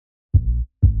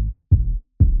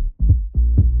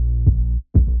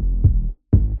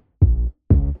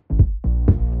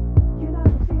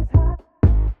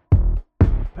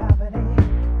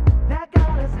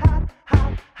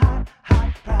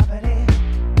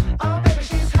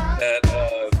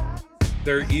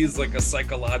there is like a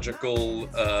psychological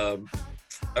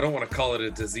I don't want to call it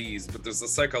a disease, but there's a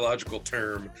psychological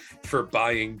term for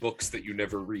buying books that you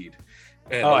never read.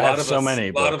 And I have so many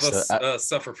a lot books. of us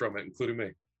suffer from it, including me.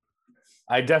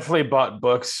 I definitely bought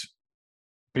books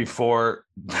before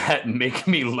that make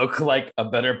me look like a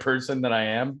better person than I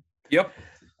am. Yep.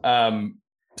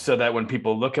 So that when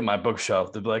people look at my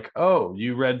bookshelf, they'll be like, "Oh,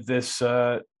 you read this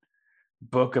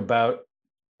book about,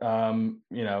 racism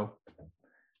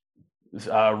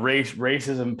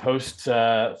post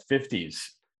 50s,"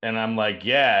 and I'm like,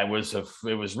 "Yeah, it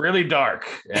was really dark."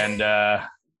 And you're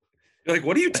like,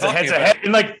 "What are you talking about?"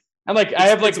 And like, I'm like, I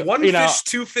have like one fish,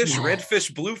 two fish, red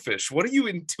fish, blue fish. What are you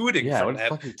intuiting from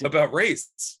that about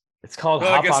race? It's called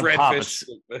Hop on Pop.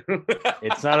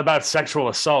 It's not about sexual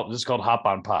assault. It's just called Hop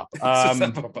on Pop. Hop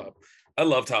on Pop. I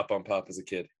loved Hop on Pop as a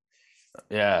kid.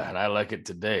 Yeah, and I like it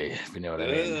today, if you know what I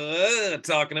mean.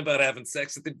 Talking about having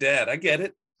sex with your dad. I get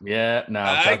it. Yeah, no,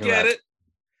 I get it.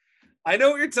 I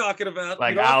know what you're talking about.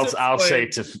 Like I'll say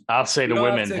to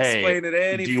women,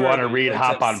 "Hey, do you want to read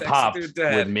Hop on Pop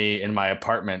with me in my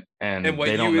apartment?" And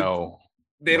they don't know.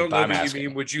 They don't know what you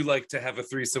mean. Would you like to have a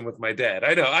threesome with my dad?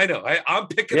 I know. I'm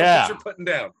picking up what you're putting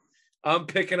down. I'm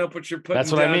picking up what you're putting down.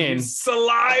 That's what I mean. You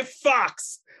sly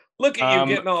fox. Look at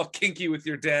you getting all kinky with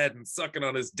your dad and sucking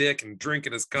on his dick and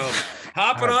drinking his cum.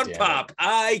 Hopping on Pop.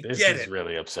 I get it. This is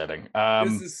really upsetting.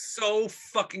 This is so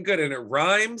fucking good. And it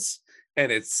rhymes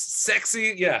and it's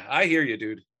sexy. Yeah, I hear you,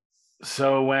 dude.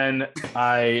 So when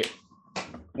I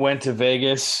went to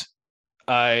Vegas,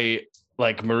 I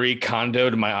like Marie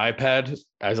Kondo'd my iPad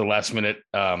as a last minute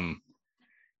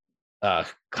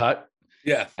cut.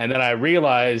 Yeah. And then I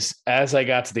realized as I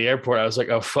got to the airport, I was like,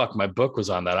 "Oh fuck, my book was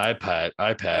on that iPad."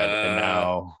 And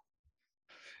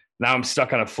now I'm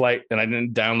stuck on a flight and I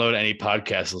didn't download any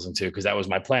podcast to listen to because that was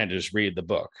my plan, to just read the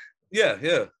book. Yeah.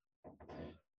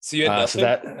 So you had nothing?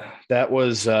 So that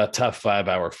was a tough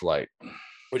 5-hour flight.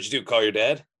 What'd you do? Call your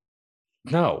dad?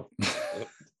 No.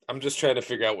 I'm just trying to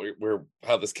figure out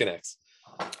how this connects.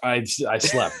 I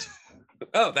slept.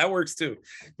 Oh, that works too,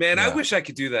 man. Yeah. I wish I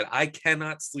could do that. I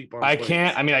cannot sleep on. I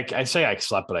can't. I mean, I say I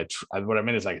slept, but what I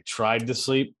mean is I tried to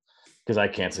sleep because I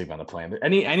can't sleep on the plane.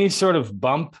 Any sort of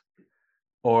bump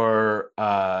or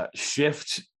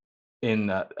shift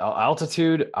in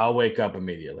altitude, I'll wake up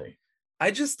immediately.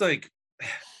 I just like.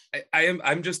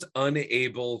 I'm just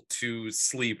unable to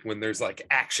sleep when there's like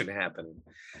action happening.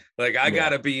 Like I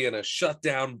gotta be in a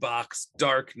shutdown box,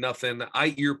 dark, nothing.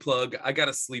 I earplug. I got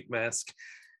a sleep mask.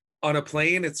 On a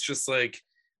plane, it's just like,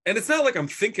 and it's not like I'm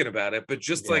thinking about it, but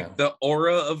just like the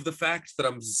aura of the fact that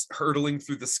I'm hurtling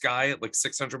through the sky at like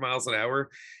 600 miles an hour,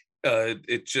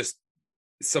 it just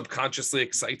subconsciously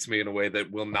excites me in a way that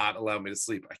will not allow me to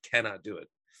sleep. I cannot do it.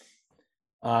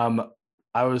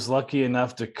 I was lucky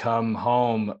enough to come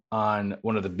home on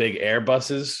one of the big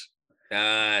Airbuses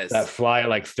that fly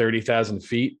like 30,000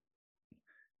 feet.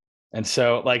 And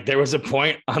so like there was a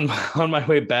point on my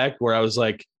way back where I was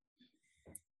like,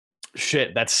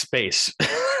 shit, that's space.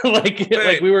 like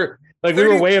we were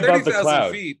way above the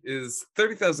cloud.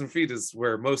 30,000 feet is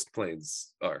where most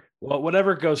planes are. Well,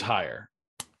 whatever goes higher,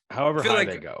 however high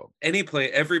they go.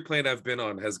 Every plane I've been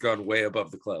on has gone way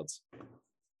above the clouds.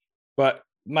 But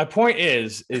my point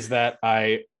is that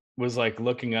I was like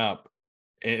looking up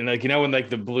and like, when like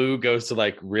the blue goes to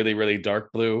like really, really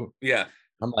dark blue. Yeah.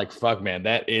 I'm like, fuck, man,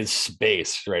 that is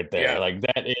space right there. Yeah. Like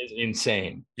that is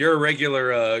insane. You're a regular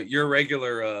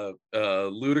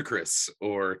Ludacris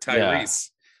or Tyrese.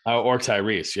 Yeah. Or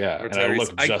Tyrese, yeah. And I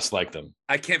look just like them.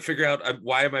 I can't figure out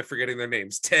why am I forgetting their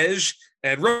names? Tej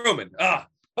and Roman. I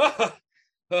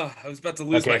was about to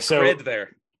lose my cred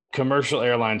there. Commercial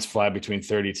airlines fly between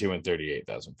 32 and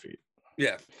 38,000 feet.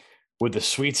 Yeah. With the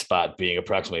sweet spot being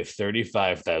approximately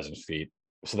 35,000 feet.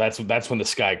 So that's when the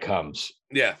sky comes.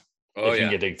 Yeah. Oh, if you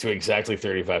can get to exactly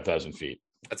 35,000 feet.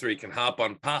 That's where you can hop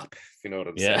on pop, if you know what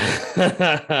I'm saying.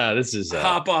 Yeah. This is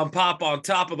hop on pop on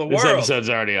top of the world. This episode's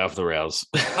already off the rails.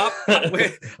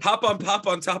 Hop on pop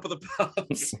on top of the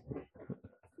pops.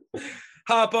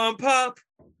 Hop on pop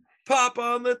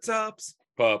on the tops.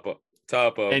 Top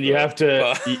of. And you have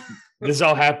to. This is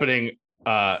all happening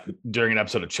during an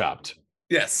episode of Chopped.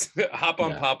 Yes, hop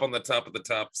on pop on the top of the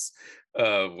tops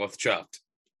with Chopped.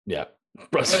 Yeah.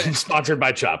 Sponsored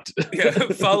by Chopped. Yeah,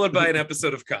 followed by an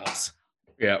episode of Cops.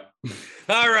 Yeah.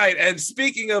 All right. And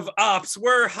speaking of ops,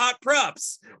 we're Hot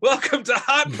Props. Welcome to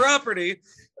Hot Property.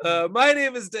 My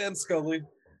name is Dan Scully.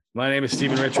 My name is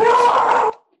Stephen Richards.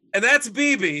 And that's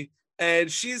BB. And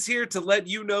she's here to let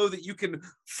you know that you can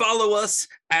follow us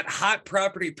at Hot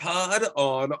Property Pod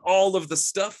on all of the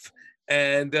stuff.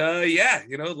 And yeah,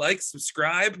 like,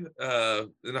 subscribe,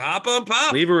 and hop on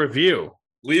pop. Leave a review.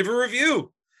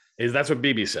 That's what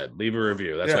BB said. Leave a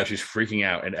review. That's why she's freaking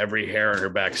out, and every hair on her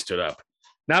back stood up.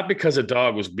 Not because a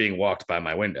dog was being walked by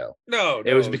my window. No,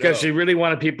 it was because she really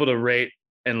wanted people to rate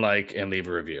and like and leave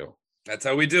a review. That's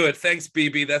how we do it. Thanks,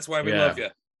 BB. That's why we love you.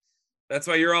 That's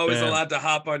why you're always allowed to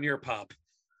hop on your pop.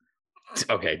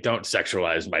 Okay, don't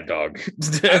sexualize my dog.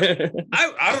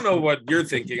 I don't know what you're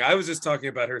thinking. I was just talking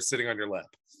about her sitting on your lap.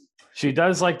 She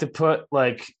does like to put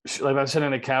like I'm sitting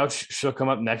on the couch, she'll come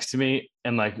up next to me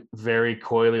and like very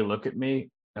coyly look at me.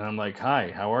 And I'm like,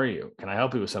 hi, how are you? Can I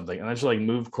help you with something? And then she'll like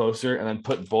move closer and then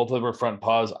put both of her front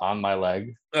paws on my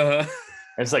leg. And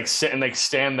it's like sit and like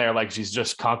stand there like she's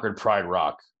just conquered Pride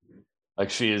Rock. Like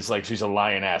she's a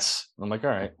lioness. I'm like, all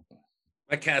right.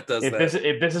 My cat does that.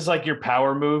 If this is like your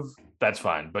power move, that's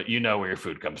fine. But you know where your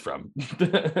food comes from.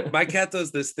 My cat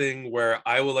does this thing where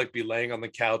I will like be laying on the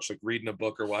couch, like reading a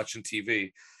book or watching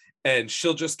TV. And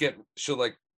she'll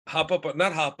like hop up,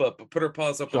 not hop up, but put her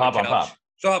paws up on the couch.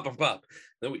 She'll hop on pop.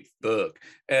 Then we fuck.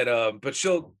 And but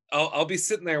I'll be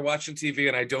sitting there watching TV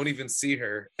and I don't even see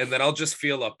her. And then I'll just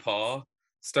feel a paw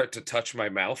start to touch my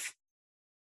mouth.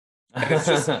 And it's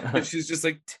just and she's just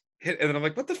like hit, and then I'm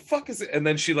like, what the fuck is it? And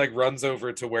then she like runs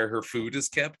over to where her food is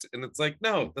kept. And it's like,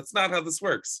 no, that's not how this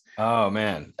works. Oh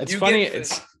man. It's funny.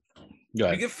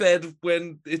 You get fed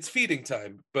when it's feeding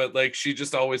time, but like she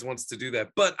just always wants to do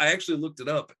that. But I actually looked it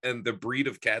up, and the breed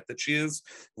of cat that she is,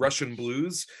 Russian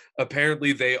Blues,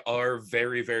 apparently they are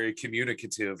very, very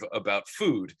communicative about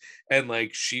food. And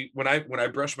like when I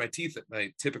brush my teeth at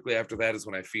night, typically after that is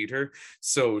when I feed her.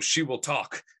 So she will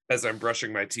talk as I'm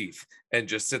brushing my teeth and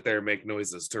just sit there and make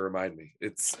noises to remind me.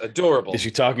 It's adorable. Is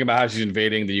she talking about how she's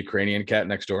invading the Ukrainian cat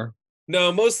next door?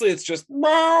 No, mostly it's just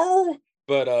meow.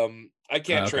 But I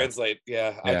can't translate.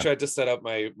 Yeah, I tried to set up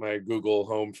my Google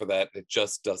Home for that. It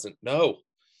just doesn't know.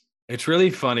 It's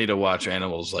really funny to watch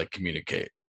animals like communicate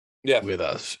with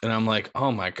us. And I'm like,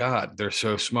 oh my God, they're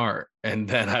so smart. And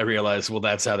then I realized, well,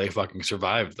 that's how they fucking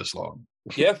survived this long.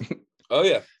 Yeah. Oh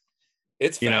yeah.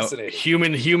 It's fascinating.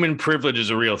 Human privilege is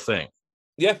a real thing.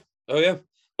 Yeah. Oh yeah.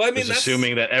 Well, I mean, that's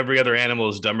assuming that every other animal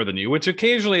is dumber than you, which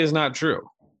occasionally is not true.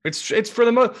 It's for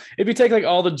the most, if you take like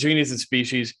all the genius and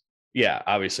species, yeah,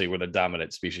 obviously we're the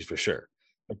dominant species for sure.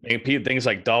 But things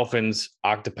like dolphins,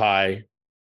 octopi,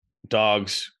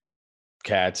 dogs,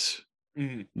 cats,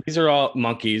 these are all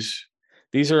monkeys.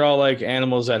 These are all like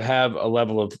animals that have a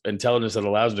level of intelligence that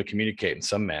allows them to communicate in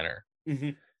some manner.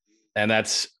 And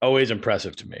that's always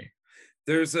impressive to me.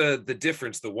 There's the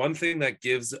difference. The one thing that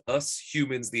gives us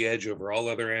humans the edge over all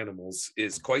other animals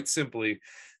is quite simply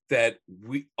that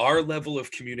our level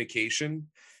of communication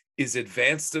is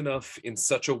advanced enough in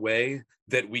such a way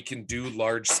that we can do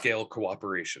large scale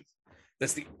cooperation.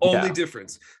 That's the only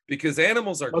difference, because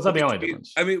animals are. That's not the only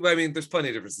difference. I mean, there's plenty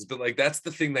of differences, but like that's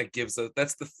the thing that gives us.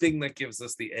 That's the thing that gives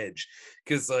us the edge.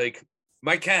 Because like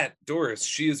my cat Doris,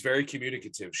 she is very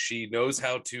communicative. She knows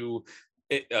how to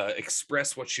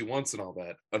express what she wants and all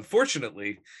that.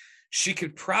 Unfortunately, she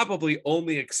could probably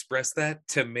only express that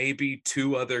to maybe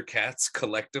 2 other cats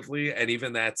collectively, and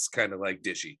even that's kind of like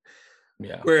dishy.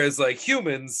 Yeah. Whereas like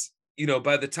humans,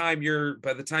 by the time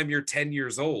you're 10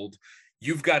 years old,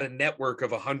 you've got a network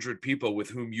of 100 people with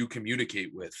whom you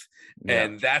communicate with. Yeah.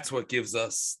 And that's what gives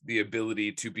us the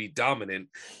ability to be dominant,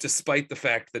 despite the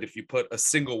fact that if you put a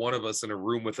single one of us in a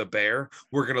room with a bear,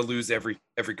 we're going to lose every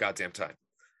goddamn time.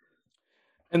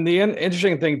 And the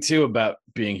interesting thing too about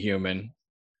being human,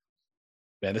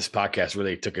 man, this podcast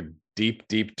really took a deep,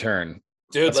 deep turn.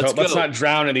 Dude, let's not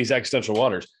drown in these existential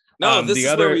waters. No, this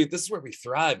is where we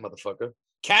thrive, motherfucker.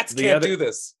 Cats can't do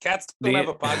this. Cats don't have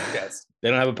a podcast.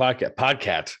 They don't have a podcast.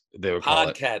 Podcat, they would call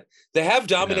it. They have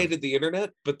dominated the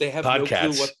internet, but they have no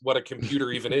clue what a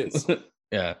computer even is.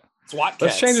 Yeah. SWAT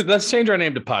cats. Let's change our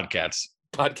name to Podcats.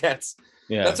 Podcats.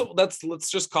 Yeah.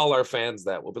 Let's just call our fans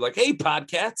that. We'll be like, hey,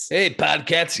 Podcats. Hey,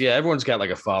 Podcats. Yeah, everyone's got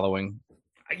like a following.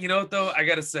 You know what, though? I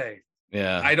got to say.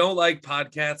 Yeah. I don't like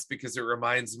Podcats because it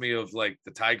reminds me of like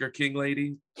the Tiger King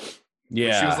lady.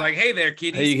 Yeah. She was like, hey there,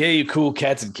 kitties. Hey, you cool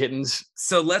cats and kittens.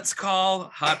 So let's call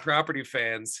hot property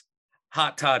fans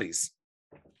hot toddies.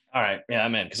 All right. Yeah,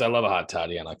 I'm in, because I love a hot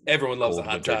toddy. Everyone loves a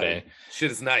hot toddy. Day.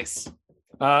 Shit is nice.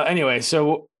 Anyway,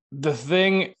 so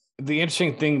the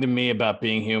interesting thing to me about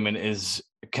being human is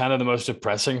kind of the most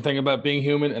depressing thing about being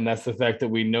human. And that's the fact that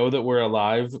we know that we're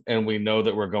alive and we know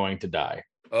that we're going to die.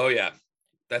 Oh, yeah.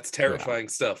 That's terrifying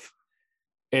stuff.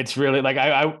 It's really like,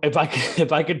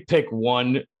 if I could pick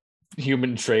one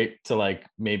human trait to like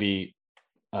maybe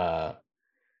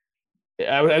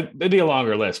it'd be a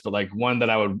longer list, but like one that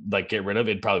I would like get rid of,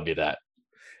 it'd probably be that.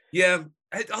 Yeah,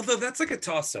 Although that's like a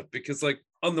toss up, because like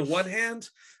on the one hand,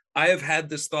 I have had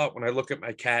this thought when I look at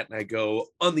my cat and I go,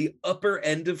 on the upper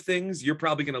end of things, you're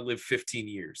probably going to live 15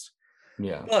 years.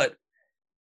 Yeah. But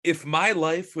if my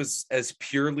life was as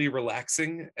purely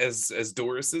relaxing as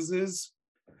Doris's is,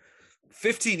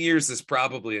 15 years is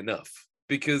probably enough.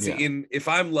 Because if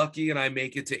I'm lucky and I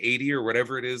make it to 80 or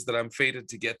whatever it is that I'm fated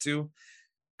to get to,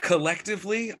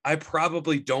 collectively, I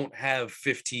probably don't have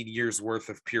 15 years worth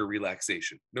of pure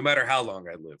relaxation, no matter how long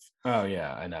I live. Oh,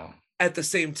 yeah, I know. At the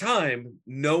same time,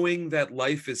 knowing that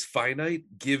life is finite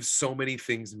gives so many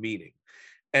things meaning.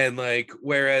 And like,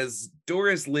 whereas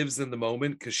Doris lives in the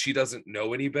moment because she doesn't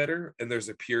know any better, and there's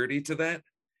a purity to that.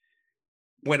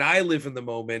 When I live in the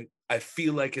moment, I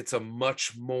feel like it's a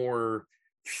much more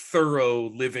thorough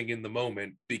living in the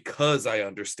moment because I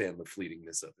understand the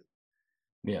fleetingness of it.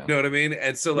 Yeah. You know what I mean?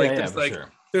 And so like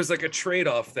there's like a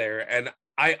trade-off there. And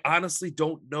I honestly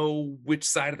don't know which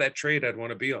side of that trade I'd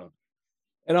want to be on.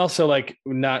 And also, like,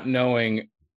 not knowing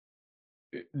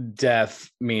death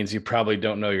means you probably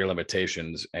don't know your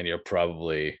limitations, and you're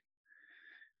probably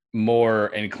more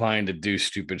inclined to do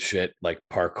stupid shit like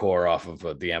parkour off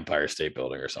of the Empire State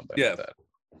Building or something like that.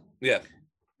 Yeah.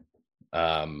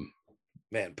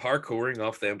 Man, parkouring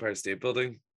off the Empire State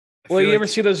Building. Well, you ever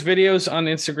see those videos on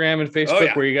Instagram and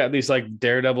Facebook where you got these like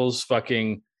daredevils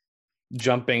fucking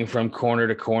jumping from corner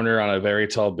to corner on a very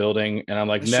tall building, and I'm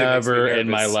like, never in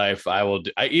my life I will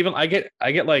do. I get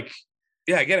like,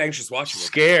 I get anxious watching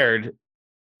scared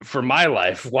for my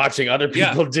life watching other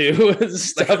people do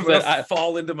stuff like that I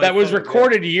fall into my that was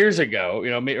recorded years ago,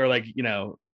 or like,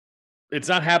 it's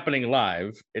not happening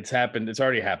live. It's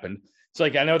already happened. So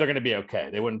like, I know they're going to be okay.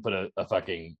 They wouldn't put a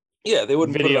fucking they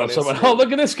wouldn't video of someone. Oh,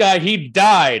 look at this guy. He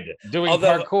died doing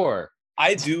parkour.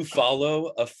 I do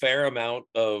follow a fair amount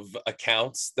of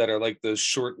accounts that are like those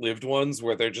short-lived ones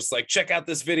where they're just like, check out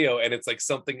this video, and it's like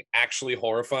something actually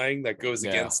horrifying that goes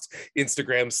against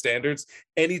Instagram standards.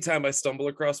 Anytime I stumble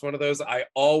across one of those, I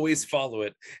always follow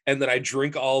it, and then I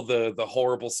drink all the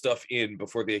horrible stuff in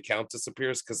before the account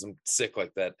disappears because I'm sick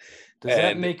like that. Does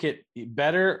that make it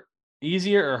better,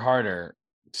 easier, or harder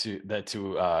to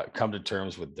come to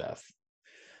terms with death?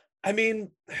 I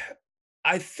mean,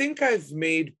 I think I've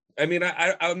made. I mean,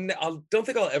 I don't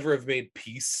think I'll ever have made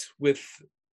peace with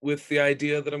the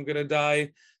idea that I'm going to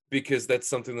die, because that's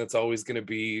something that's always going to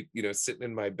be, sitting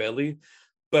in my belly.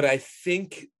 But I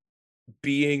think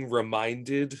being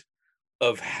reminded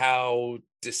of how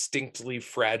distinctly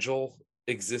fragile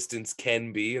existence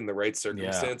can be in the right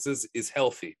circumstances is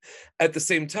healthy. At the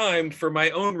same time, for my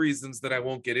own reasons that I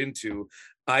won't get into,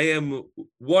 I am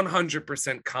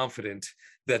 100% confident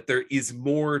that there is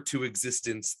more to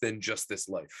existence than just this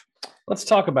life. Let's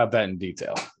talk about that in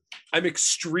detail. I'm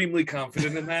extremely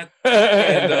confident in that.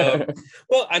 And,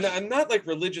 well, I'm not like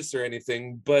religious or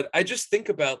anything, but I just think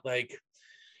about like,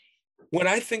 when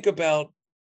I think about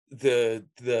when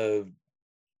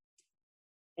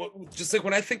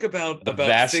I think about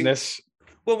vastness.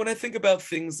 When I think about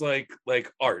things like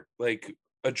art, like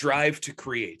a drive to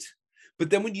create,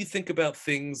 but then when you think about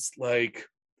things like,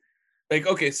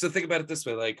 okay, so think about it this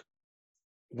way, like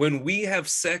when we have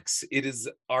sex, it is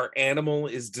our animal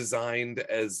is designed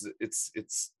as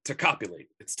it's to copulate,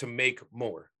 it's to make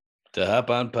more, to hop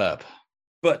on pop.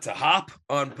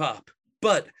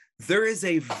 But there is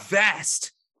a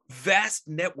vast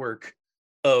network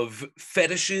of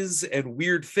fetishes and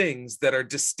weird things that are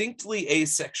distinctly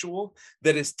asexual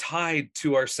that is tied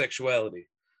to our sexuality,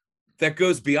 that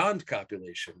goes beyond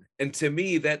copulation. And to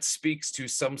me, that speaks to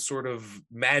some sort of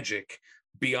magic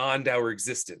beyond our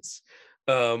existence.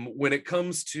 When it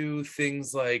comes to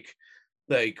things like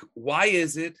why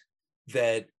is it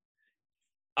that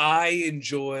I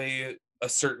enjoy a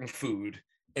certain food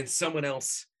and someone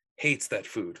else hates that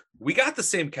food? We got the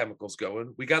same chemicals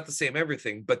going, we got the same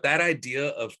everything, but that idea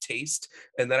of taste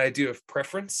and that idea of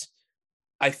preference,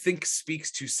 I think,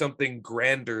 speaks to something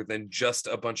grander than just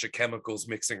a bunch of chemicals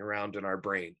mixing around in our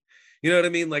brain. You know what I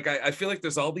mean? Like, I feel like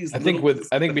there's all these. I think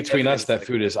between us, that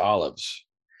food is olives.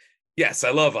 Yes, I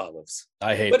love olives.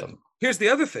 I hate them. Here's the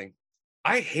other thing.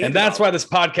 I hate, and that's why this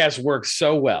podcast works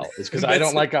so well. Is because I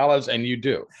don't like olives and you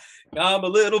do. I'm a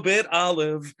little bit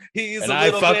olive. He's and a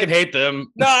little I fucking hate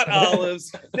them. Not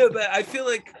olives. No, but I feel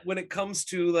like when it comes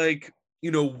to like,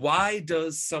 why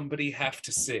does somebody have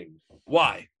to sing?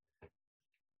 Why?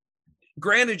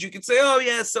 Granted, you could say, oh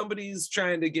yeah, somebody's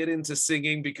trying to get into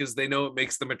singing because they know it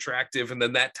makes them attractive, and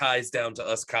then that ties down to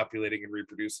us copulating and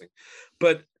reproducing.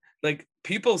 But like,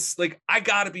 people's like, I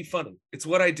gotta be funny. It's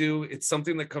what I do. It's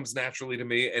something that comes naturally to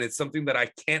me, and it's something that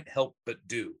I can't help but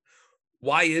do.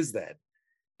 Why is that?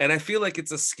 And I feel like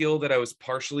it's a skill that I was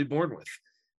partially born with.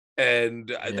 And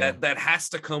that has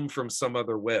to come from some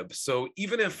other web. So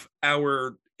even if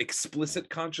our explicit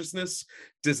consciousness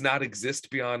does not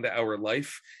exist beyond our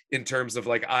life, in terms of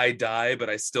like I die but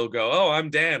I still go, oh,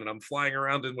 I'm Dan and I'm flying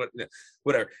around and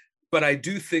whatever, but I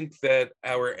do think that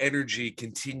our energy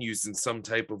continues in some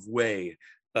type of way.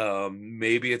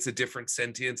 Maybe it's a different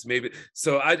sentience, maybe.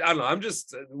 So I don't know, I'm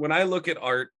just, when I look at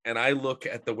art and I look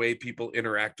at the way people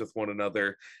interact with one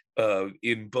another,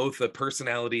 in both a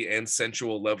personality and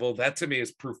sensual level, that to me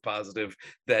is proof positive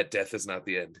that death is not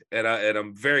the end, and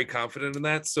I'm very confident in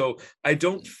that. So I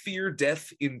don't fear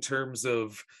death in terms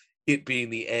of it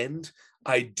being the end.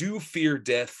 I do fear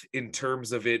death in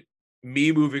terms of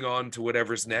me moving on to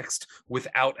whatever's next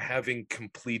without having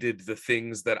completed the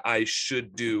things that I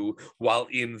should do while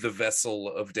in the vessel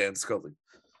of Dan Scully.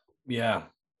 Yeah,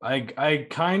 I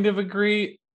kind of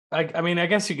agree. I mean, I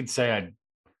guess you could say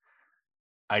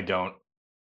I don't.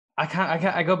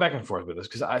 I go back and forth with this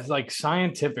because I like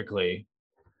scientifically,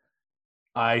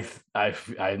 I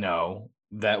know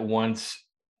that once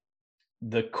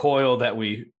the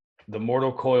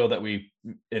mortal coil that we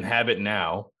inhabit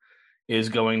now is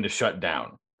going to shut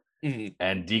down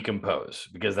and decompose,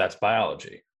 because that's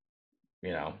biology,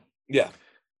 Yeah.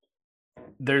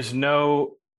 There's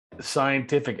no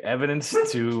scientific evidence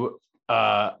to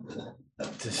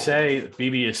say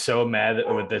BB is so mad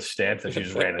with this stance that she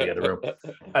just ran in the other room.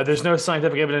 There's no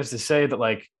scientific evidence to say that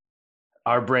like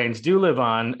our brains do live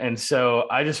on, and so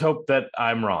I just hope that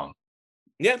I'm wrong.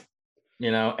 Yeah.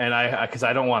 And because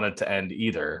I don't want it to end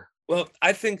either. Well,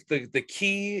 I think the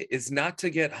key is not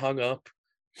to get hung up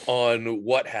on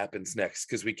what happens next,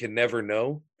 because we can never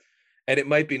know, and it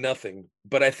might be nothing,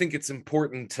 but I think it's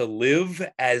important to live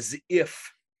as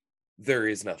if there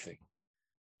is nothing.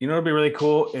 You know what'd be really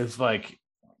cool is like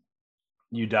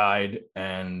you died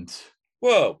and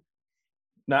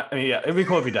it'd be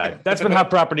cool if you died. That's been Hot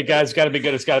Property, guys. It's got to be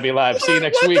good. It's got to be alive. See you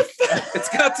next week. It's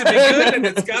got to be good, and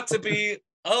it's got to be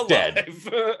alive. Dead.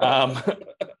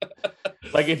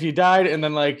 Like if you died and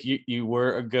then like you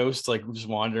were a ghost, like just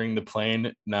wandering the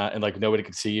plane, and like nobody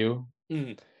could see you.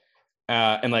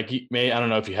 And like I don't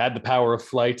know if you had the power of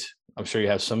flight. I'm sure you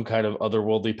have some kind of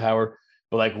otherworldly power,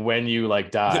 but like when you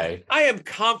like die, I am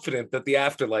confident that the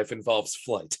afterlife involves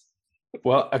flight.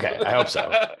 Well, okay, I hope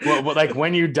so. Well, but like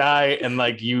when you die and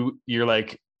like you're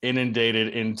like inundated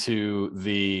into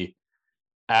the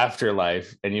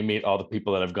afterlife and you meet all the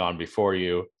people that have gone before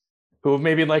you, who have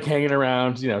maybe like hanging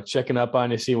around, checking up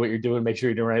on you, see what you're doing, make sure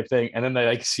you're doing the right thing, and then they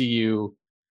like see you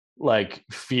like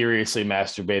furiously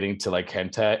masturbating to like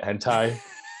hentai.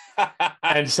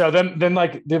 And so then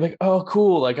like they're like, oh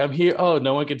cool, like I'm here, oh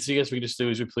no one can see us, we can just do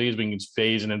as we please, we can just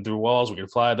phase in and through walls, we can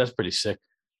fly. That's pretty sick.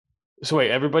 So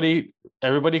wait, everybody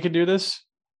can do this?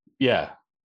 Yeah.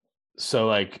 So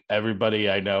like everybody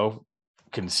I know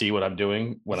can see what I'm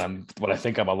doing when I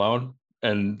think I'm alone,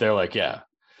 and they're like, yeah.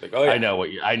 Like, oh yeah,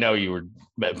 I know you were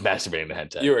masturbating to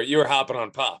hentai. You were hopping on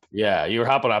pop. Yeah, you were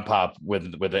hopping on pop with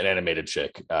an animated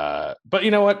chick. But you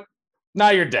know what?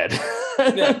 Now you're dead.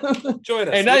 Yeah, join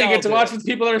us. And now you get to watch with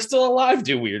people that are still alive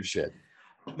do weird shit.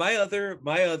 My other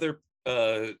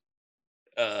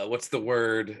what's the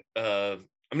word?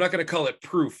 I'm not going to call it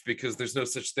proof because there's no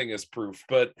such thing as proof,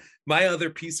 but my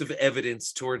other piece of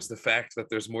evidence towards the fact that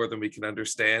there's more than we can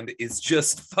understand is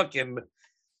just fucking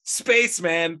space,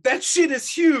 man. That shit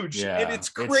is huge, and it's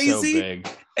crazy, it's so big.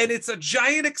 And it's a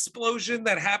giant explosion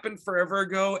that happened forever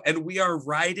ago, and we are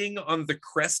riding on the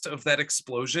crest of that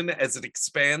explosion as it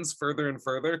expands further and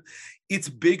further. It's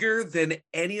bigger than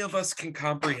any of us can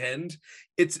comprehend.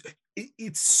 It's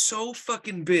so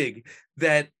fucking big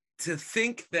that to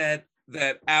think that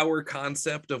our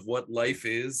concept of what life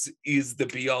is the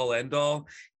be all end all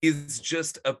is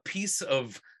just a piece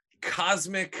of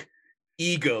cosmic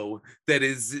ego that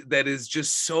is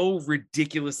just so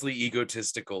ridiculously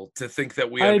egotistical to think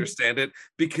that we understand it,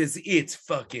 because it's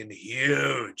fucking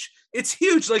huge. It's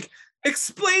huge. Like,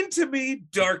 explain to me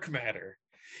dark matter.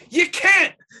 You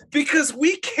can't, because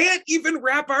we can't even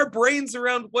wrap our brains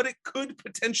around what it could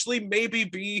potentially maybe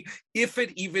be if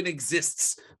it even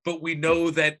exists. But we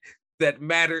know that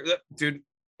matter, dude.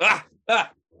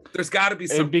 There's got to be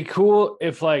some. It'd be cool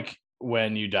if, like,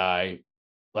 when you die,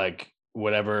 like,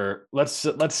 whatever. Let's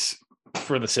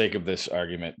for the sake of this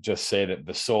argument, just say that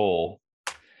the soul,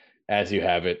 as you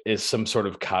have it, is some sort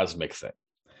of cosmic thing.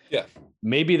 Yeah.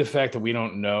 Maybe the fact that we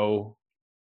don't know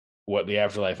what the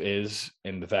afterlife is,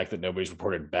 and the fact that nobody's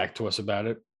reported back to us about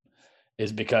it,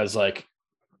 is because, like,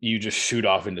 you just shoot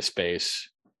off into space,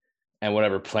 and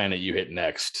whatever planet you hit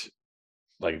next,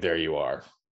 like, there you are.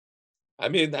 I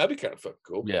mean, that'd be kind of fucking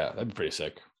cool. Yeah, that'd be pretty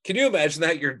sick. Can you imagine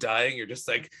that? You're dying, you're just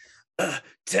like,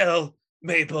 tell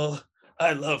Maple,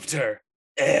 I loved her.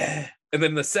 And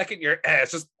then the second you're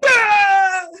it's just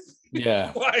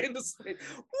yeah, fly into space.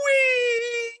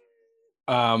 Whee!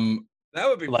 That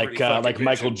would be like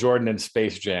Michael Jordan in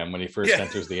Space Jam when he first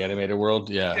enters the animated world.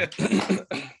 Yeah.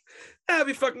 That'd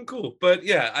be fucking cool. But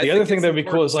yeah, the other thing that'd be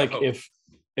cool is like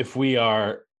if we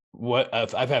are what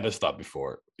I've had this thought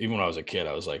before, even when I was a kid,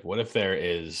 I was like, what if there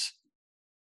is,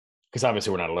 because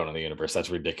obviously we're not alone in the universe. That's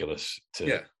ridiculous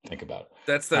to think about.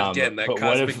 That's that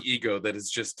cosmic ego that is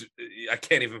just, I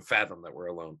can't even fathom that we're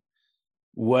alone.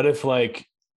 What if like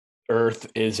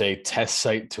Earth is a test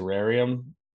site terrarium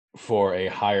for a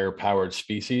higher powered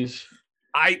species?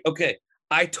 I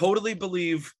totally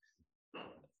believe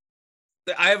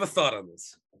that. I have a thought on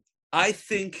this. I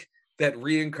think that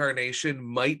reincarnation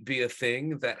might be a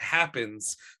thing that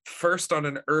happens first on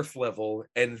an Earth level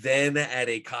and then at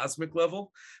a cosmic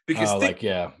level. Because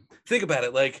think about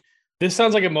it. Like, this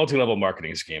sounds like a multi-level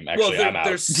marketing scheme. Actually, I'm out.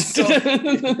 There's so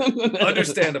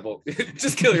understandable.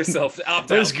 Just kill yourself.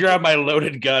 Opt out. Just grab my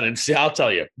loaded gun and see. I'll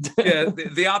tell you.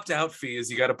 The opt-out fee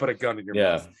is you got to put a gun in your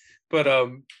mouth. But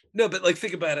no, but like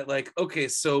think about it. Like, okay,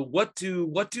 so what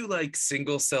do like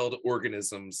single-celled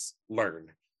organisms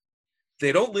learn?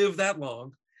 They don't live that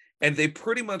long, and they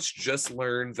pretty much just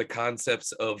learn the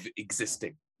concepts of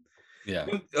existing. Yeah.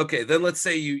 Okay, then let's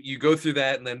say you go through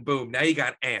that, and then boom, now you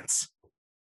got ants.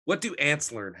 What do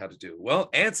ants learn how to do? Well,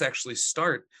 ants actually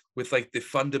start with like the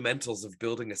fundamentals of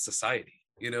building a society.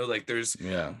 You know, like there's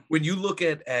when you look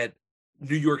at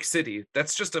New York City,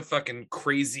 that's just a fucking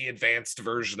crazy advanced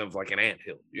version of like an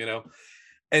anthill, you know?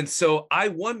 And so I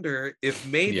wonder if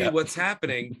maybe what's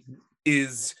happening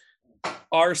is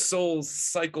our souls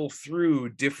cycle through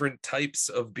different types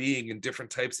of being and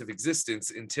different types of existence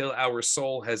until our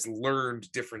soul has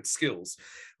learned different skills.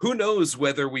 Who knows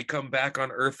whether we come back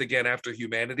on Earth again after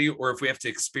humanity, or if we have to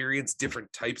experience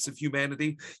different types of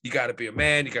humanity. You got to be a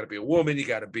man, you got to be a woman, you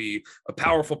got to be a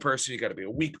powerful person, you got to be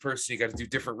a weak person, you got to do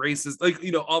different races, like,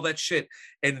 you know, all that shit.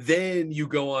 And then you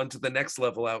go on to the next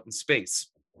level out in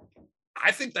space.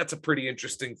 I think that's a pretty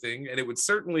interesting thing, and it would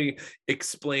certainly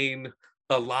explain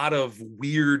a lot of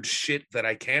weird shit that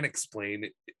I can't explain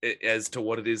as to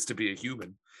what it is to be a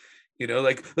human, you know,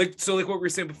 like what we were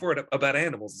saying before about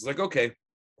animals. It's like, okay,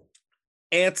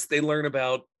 ants, they learn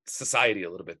about society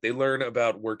a little bit. They learn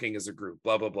about working as a group,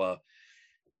 blah, blah, blah.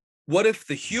 What if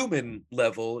the human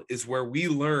level is where we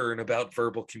learn about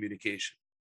verbal communication?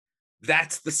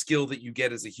 That's the skill that you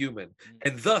get as a human.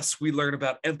 And thus we learn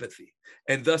about empathy.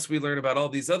 And thus we learn about all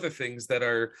these other things that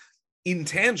are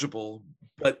intangible,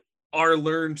 but are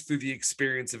learned through the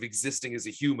experience of existing as a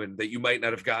human that you might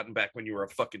not have gotten back when you were a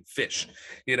fucking fish,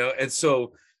 you know? And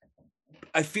so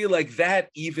I feel like that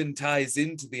even ties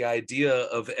into the idea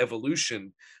of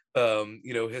evolution. You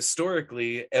know,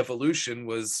 historically, evolution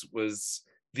was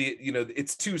the, you know,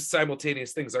 it's two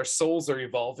simultaneous things. Our souls are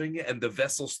evolving, and the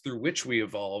vessels through which we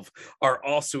evolve are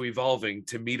also evolving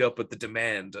to meet up with the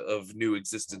demand of new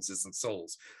existences and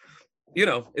souls. You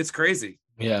know, it's crazy.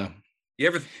 Yeah. You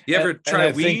ever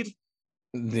try weed?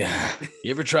 You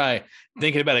ever try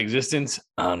thinking about existence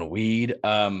on weed?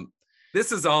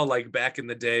 This is all like back in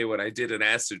the day when I did an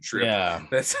acid trip. Yeah.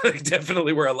 That's like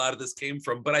definitely where a lot of this came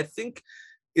from. But I think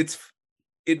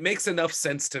it makes enough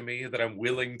sense to me that I'm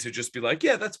willing to just be like,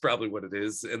 yeah, that's probably what it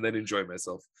is, and then enjoy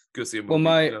myself. Go see a movie.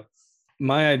 Well,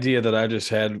 my idea that I just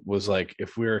had was like,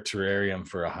 if we're a terrarium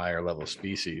for a higher level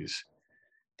species,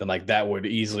 then like that would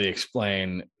easily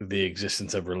explain the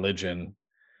existence of religion.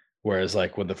 Whereas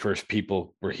like when the first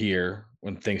people were here,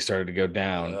 when things started to go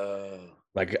down,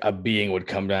 like a being would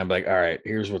come down and be like, all right,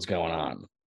 here's what's going on.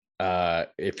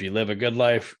 If you live a good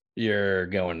life, you're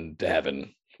going to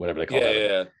heaven, whatever they call it.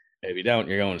 Yeah. If you don't,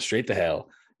 you're going straight to hell.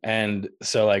 And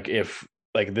so like if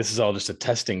like this is all just a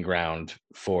testing ground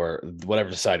for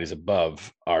whatever society's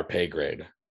above our pay grade.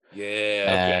 Yeah.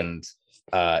 Okay. And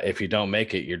if you don't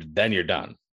make it, you're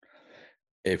done.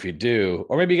 If you do,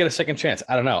 or maybe you get a second chance.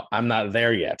 I don't know. I'm not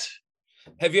there yet.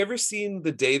 Have you ever seen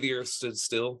The Day the Earth Stood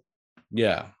Still?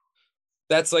 Yeah.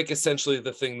 That's like essentially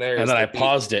the thing there. And then I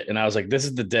paused it and I was like, this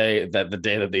is the day that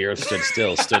the earth stood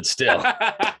still, stood still.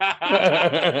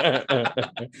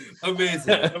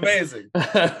 Amazing.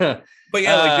 But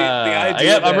yeah, like the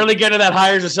idea. I'm really getting that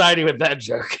higher society with that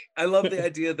joke. I love the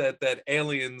idea that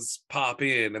aliens pop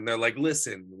in and they're like,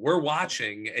 listen, we're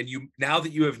watching, and now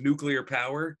that you have nuclear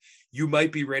power, you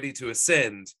might be ready to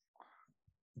ascend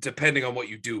depending on what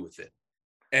you do with it.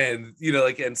 And, you know,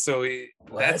 like, and so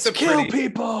let's kill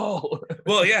people.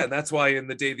 Well, yeah, and that's why in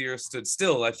The Day the Earth Stood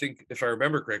Still, I think, if I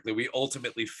remember correctly, we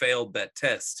ultimately failed that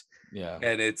test. Yeah.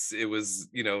 And it was,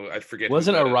 you know, I forget.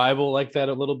 Wasn't Arrival like that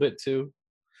a little bit too?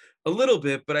 A little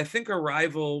bit, but I think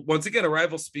Arrival, once again,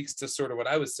 Arrival speaks to sort of what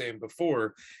I was saying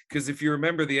before, because if you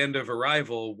remember the end of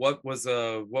Arrival, what was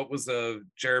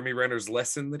Jeremy Renner's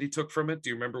lesson that he took from it? Do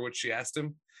you remember what she asked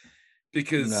him?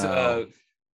 Because No.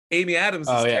 Amy Adams's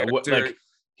Oh yeah, what, character, like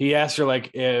he asked her like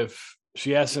if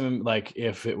she asked him like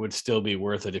if it would still be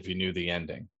worth it if you knew the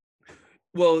ending.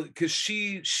 well, because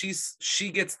she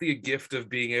gets the gift of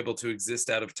being able to exist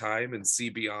out of time and see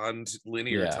beyond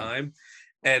linear Yeah. time.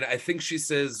 And I think she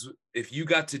says, if you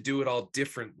got to do it all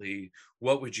differently,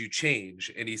 what would you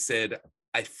change? And he said,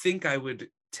 I think I would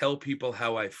tell people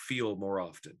how I feel more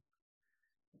often.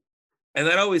 And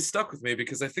that always stuck with me,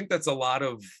 because I think that's a lot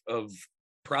of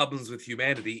problems with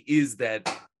humanity, is that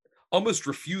almost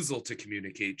refusal to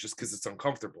communicate just because it's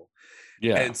uncomfortable.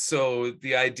 Yeah. And so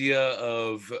the idea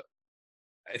of,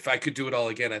 if I could do it all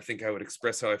again, I think I would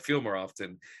express how I feel more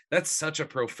often. That's such a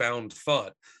profound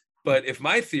thought. But if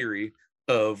my theory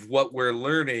of what we're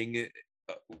learning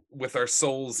with our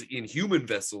souls in human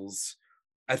vessels,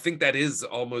 I think that is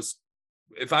almost,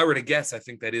 if I were to guess, I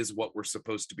think that is what we're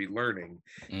supposed to be learning,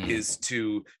 is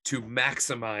to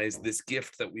maximize this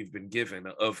gift that we've been given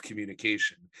of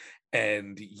communication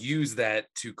and use that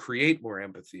to create more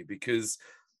empathy. Because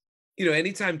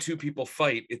anytime two people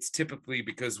fight, it's typically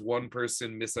because one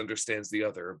person misunderstands the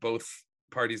other, or both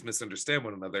parties misunderstand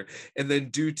one another. And then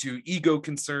due to ego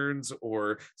concerns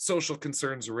or social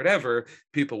concerns or whatever,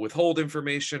 people withhold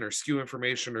information or skew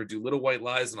information or do little white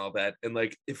lies and all that. And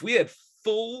like, if we had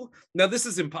now this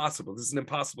is impossible. This is an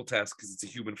impossible task because it's a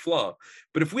human flaw.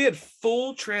 But if we had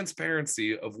full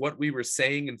transparency of what we were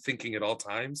saying and thinking at all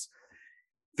times,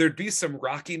 there'd be some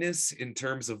rockiness in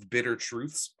terms of bitter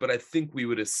truths, but I think we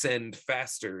would ascend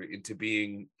faster into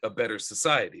being a better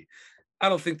society. I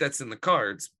don't think that's in the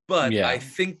cards, but I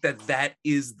think that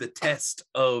is the test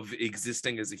of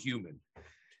existing as a human.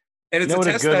 And it's a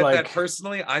test that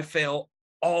personally I fail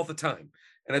all the time.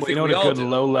 And I think what a good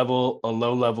low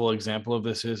level example of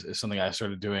this is something I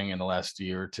started doing in the last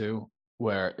year or two,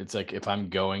 where it's like, if I'm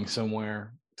going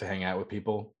somewhere to hang out with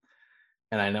people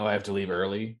and I know I have to leave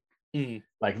early,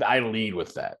 like I lead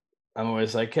with that. I'm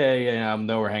always like, hey, I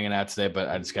know we're hanging out today, but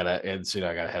I just gotta, I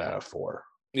gotta head out at 4.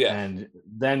 Yeah. And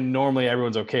then normally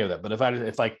everyone's okay with that. But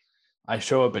if I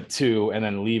show up at 2 and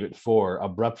then leave at 4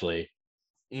 abruptly,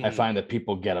 I find that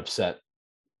people get upset.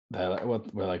 We're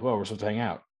like, well, we're supposed to hang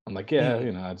out. I'm like, yeah,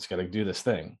 I just got to do this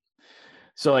thing.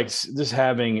 So like just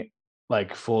having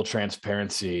like full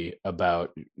transparency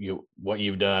about what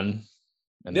you've done.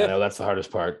 And I know that's the hardest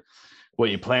part.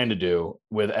 What you plan to do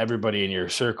with everybody in your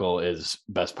circle is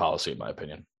best policy, in my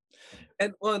opinion.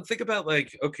 And think about,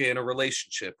 like, okay, in a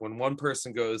relationship, when one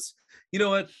person goes, you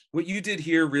know what you did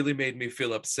here really made me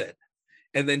feel upset.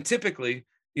 And then typically,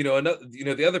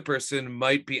 the other person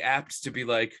might be apt to be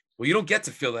like, well, you don't get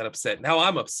to feel that upset. Now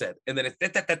I'm upset. And then it's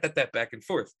that back and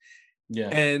forth. Yeah.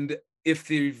 And if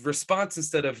the response,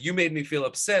 instead of you made me feel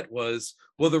upset, was,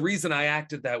 well, the reason I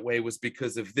acted that way was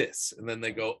because of this. And then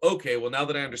they go, okay, well, now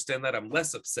that I understand that, I'm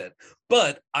less upset,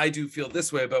 but I do feel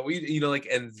this way about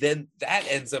and then that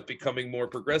ends up becoming more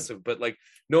progressive. But like,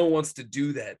 no one wants to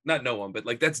do that. Not no one, but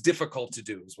like, that's difficult to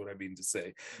do is what I mean to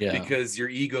say, because your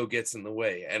ego gets in the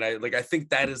way. And I think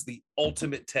that is the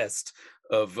ultimate test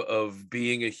of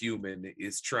being a human,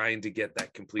 is trying to get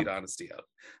that complete honesty out.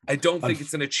 I don't think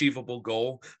it's an achievable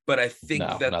goal, but I think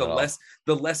that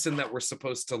the lesson that we're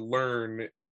supposed to learn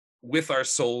with our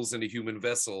souls in a human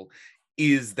vessel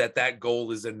is that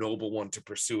goal is a noble one to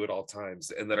pursue at all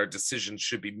times, and that our decisions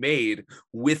should be made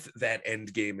with that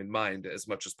end game in mind as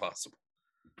much as possible.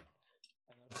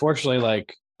 Fortunately,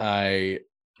 like I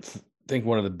think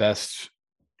one of the best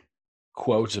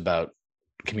quotes about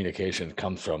communication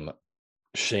comes from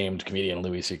shamed comedian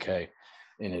Louis C.K.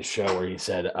 in his show, where he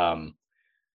said,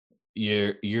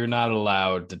 you're not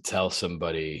allowed to tell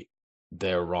somebody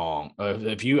they're wrong.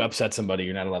 If you upset somebody,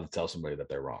 you're not allowed to tell somebody that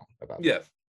they're wrong about it.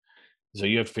 So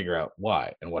you have to figure out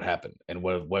why and what happened and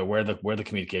where the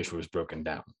communication was broken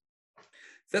down.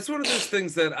 That's one of those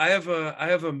things that I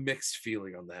have a mixed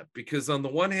feeling on that, because on the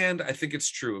one hand, I think it's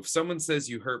true. If someone says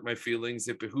you hurt my feelings,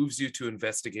 it behooves you to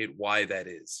investigate why that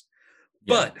is.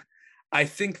 But I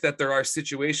think that there are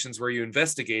situations where you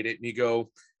investigate it and you go,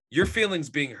 your feelings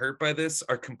being hurt by this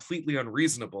are completely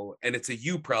unreasonable, and it's a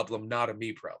you problem, not a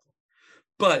me problem.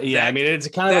 But it's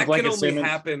kind of like that can only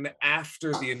happen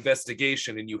after the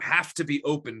investigation, and you have to be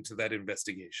open to that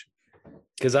investigation.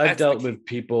 Because I've dealt with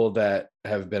people that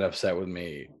have been upset with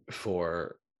me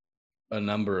for a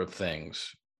number of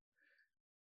things,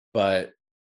 but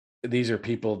these are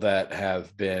people that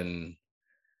have been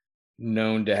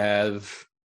known to have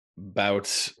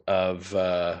bouts of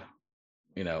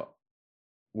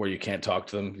where you can't talk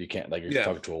to them. You can't, like, you're Yeah.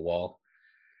 talking to a wall.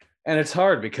 And it's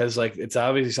hard because, like, it's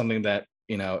obviously something that,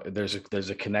 you know, there's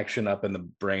a connection up in the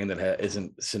brain that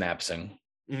isn't synapsing.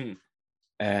 Mhm.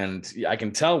 And I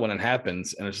can tell when it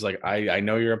happens. And it's just like, I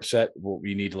know you're upset. Well,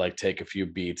 you need to, like, take a few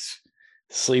beats,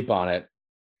 sleep on it.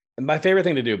 And my favorite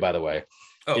thing to do, by the way,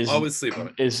 always sleep on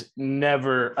it. Is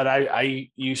never, and I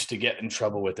used to get in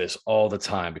trouble with this all the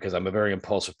time because I'm a very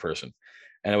impulsive person,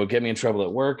 and it would get me in trouble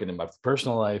at work and in my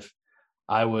personal life.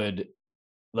 I would,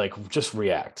 like, just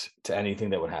react to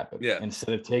anything that would happen. Yeah.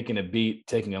 Instead of taking a beat,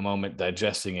 taking a moment,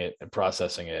 digesting it and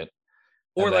processing it.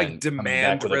 Or like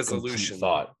demand resolution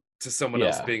thought to someone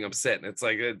else being upset. And it's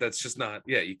like, that's just not,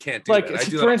 you can't do like, that.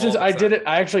 for instance, I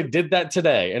actually did that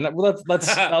today. And let's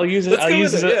I'll use it. I'll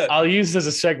use it as a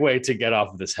segue to get off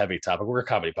of this heavy topic. We're a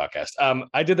comedy podcast.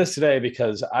 I did this today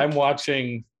because I'm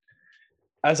watching,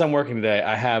 as I'm working today,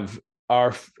 I have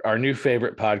our new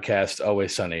favorite podcast,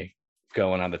 Always Sunny,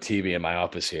 going on the TV in my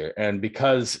office here. And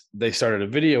because they started a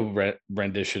video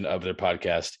rendition of their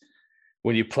podcast,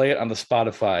 when you play it on the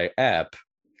Spotify app,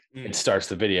 it starts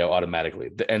the video automatically.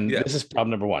 And this is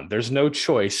problem number one. There's no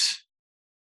choice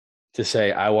to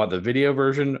say, I want the video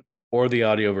version or the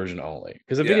audio version only.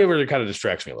 Because the video version kind of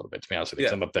distracts me a little bit, to be honest with you.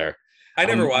 I'm up there. I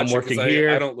never watch it because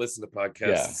I don't listen to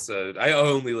podcasts. I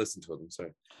only listen to them.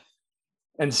 Sorry.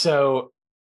 And so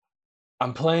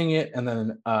I'm playing it. And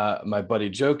then my buddy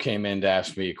Joe came in to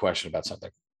ask me a question about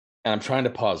something. And I'm trying to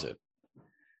pause it.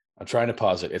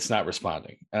 It's not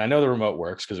responding. And I know the remote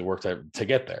works because it worked to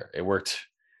get there. It worked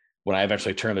when I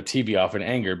eventually turned the TV off in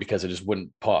anger because it just wouldn't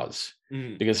pause.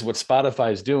 Because what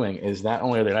Spotify is doing is not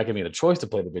only are they not giving me the choice to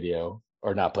play the video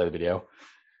or not play the video,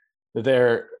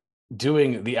 they're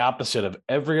doing the opposite of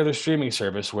every other streaming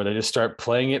service where they just start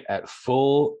playing it at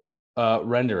full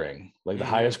rendering, like the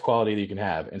highest quality that you can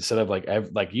have, instead of like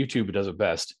YouTube does it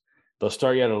best. They'll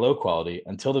start you at a low quality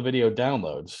until the video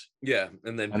downloads. Yeah.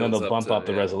 And then they'll bump up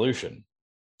the resolution.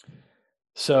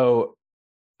 So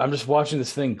I'm just watching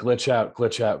this thing glitch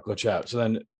out. So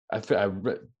then I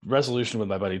resolution with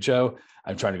my buddy Joe.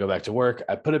 I'm trying to go back to work.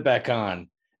 I put it back on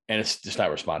and it's just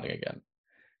not responding again.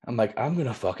 I'm like, I'm going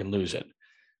to fucking lose it.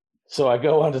 So I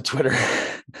go onto Twitter.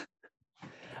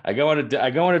 I go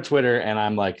onto Twitter and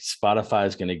I'm like, Spotify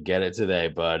is going to get it today,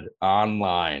 bud,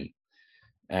 online.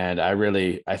 And I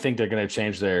think they're going to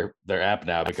change their app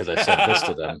now because I said this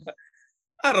to them.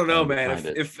 I don't know, man.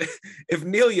 If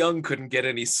Neil Young couldn't get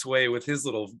any sway with his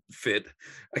little fit,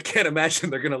 I can't imagine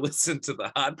they're going to listen to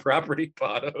the Hot Property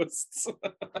pod hosts.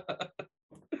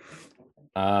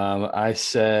 I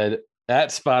said, at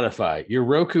Spotify, your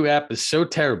Roku app is so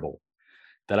terrible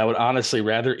that I would honestly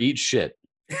rather eat shit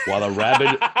while a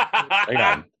rabid... Hang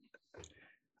on.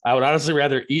 I would honestly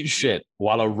rather eat shit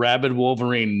while a rabid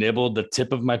Wolverine nibbled the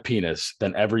tip of my penis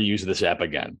than ever use this app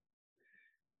again.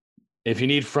 If you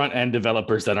need front end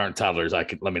developers that aren't toddlers,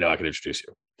 let me know. I can introduce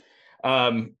you.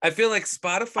 I feel like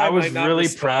Spotify. I was really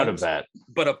proud of that,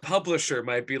 but a publisher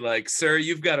might be like, "Sir,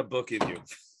 you've got a book in you."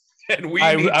 And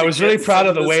I was really proud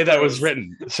of the way that was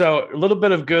written. So a little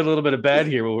bit of good, a little bit of bad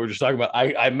here. What we were just talking about.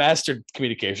 I mastered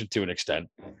communication to an extent,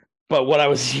 but what I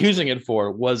was using it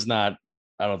for was not.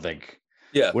 I don't think.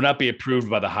 Would not be approved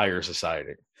by the higher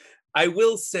society. I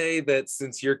will say that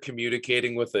since you're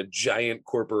communicating with a giant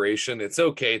corporation, it's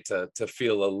okay to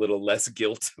feel a little less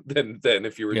guilt than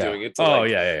if you were doing it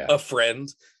to a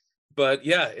friend. But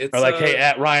it's or like, hey,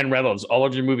 at Ryan Reynolds, all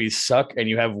of your movies suck and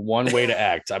you have one way to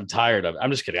act. I'm tired of it.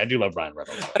 I'm just kidding. I do love Ryan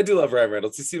Reynolds. I do love Ryan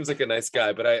Reynolds. He seems like a nice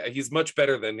guy, but he's much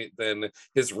better than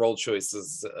his role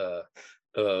choices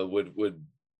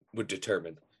would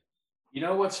determine. You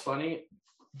know what's funny,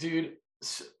 dude?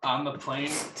 On the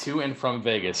plane to and from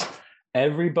Vegas,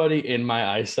 everybody in my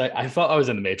eyesight, I thought I was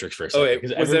in the Matrix for a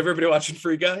second. Was everybody watching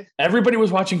Free Guy? Everybody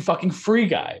was watching fucking Free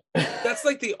Guy. That's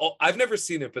like I've never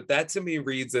seen it, but that to me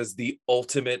reads as the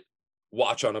ultimate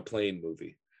watch on a plane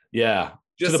movie. Yeah.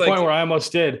 Just to the point where I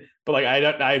almost did, but like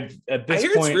at this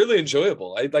point, it's really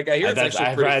enjoyable. I hear it's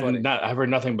actually pretty funny. I've heard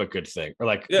nothing but good thing, or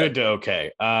like good to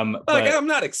okay. But I'm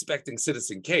not expecting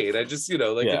Citizen Kane. I just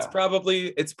it's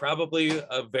probably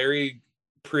a very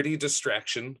pretty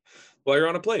distraction while you're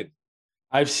on a plane.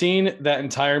 I've seen that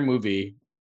entire movie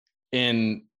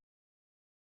in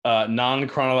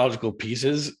non-chronological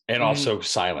pieces and also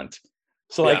silent.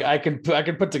 So like I can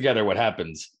put together what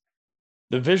happens.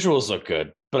 The visuals look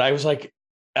good, but I was like,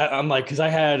 I'm like, because I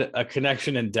had a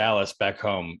connection in Dallas back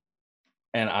home,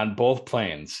 and on both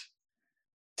planes,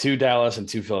 to Dallas and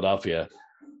to Philadelphia,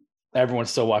 everyone's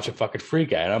still watching fucking Free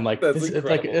Guy, and I'm like,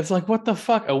 it's like what the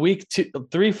fuck? A week,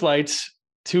 3 flights.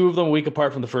 2 of them a week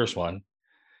apart from the first one,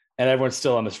 and everyone's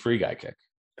still on this Free Guy kick.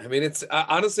 I mean, it's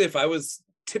honestly, if I was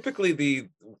typically the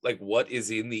like what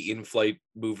is in the in-flight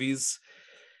movies,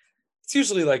 it's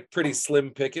usually like pretty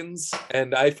slim pickings,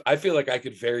 and I feel like I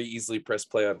could very easily press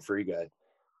play on Free Guy.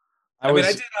 I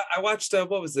watched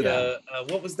what was it?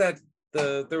 What was that?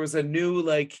 There was a new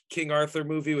like King Arthur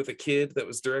movie with a kid that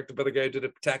was directed by the guy who did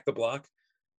Attack the Block.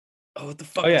 Oh, what the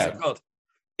fuck was it called?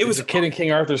 It was a kid in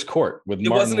King Arthur's Court with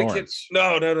Martin Lawrence.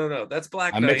 No. That's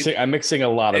Black Knight. I'm mixing a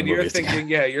lot of movies.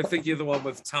 You're thinking of the one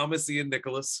with Thomas Ian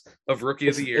Nicholas of Rookie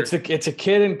of the Year. It's a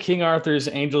kid in King Arthur's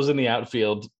Angels in the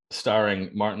Outfield,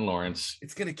 starring Martin Lawrence.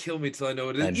 It's gonna kill me till I know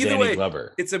what it is. And Either Danny way,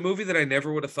 Glover. It's a movie that I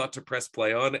never would have thought to press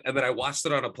play on, and then I watched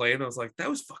it on a plane. And I was like, that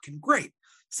was fucking great.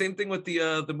 Same thing with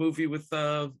the movie with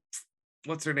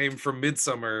what's her name from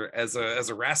Midsummer as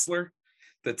a wrestler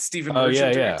that Stephen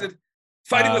Merchant directed.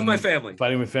 Fighting with My Family.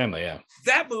 Fighting with Family, yeah.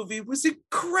 That movie was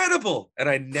incredible, and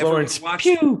I never would have watched.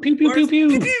 Pew pew pew pew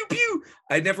pew pew pew.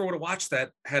 I never would have watched that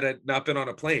had it not been on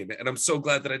a plane, and I'm so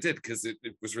glad that I did because it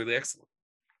was really excellent.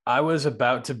 I was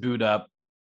about to boot up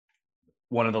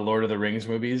one of the Lord of the Rings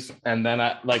movies, and then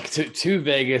I to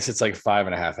Vegas. It's like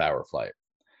 5.5 hour flight,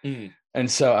 and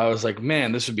so I was like,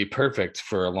 man, this would be perfect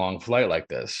for a long flight like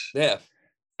this. Yeah.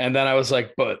 And then I was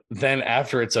like, but then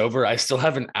after it's over, I still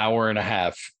have an hour and a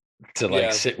half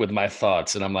to sit with my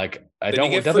thoughts, and I'm like, I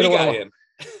don't want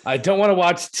to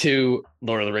watch 2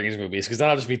 Lord of the Rings movies because then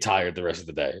I'll just be tired the rest of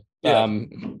the day. Yeah.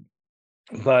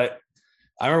 But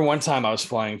I remember one time I was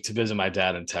flying to visit my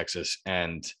dad in Texas,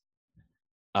 and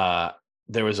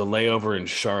there was a layover in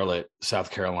Charlotte,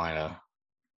 South Carolina,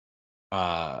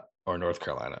 or North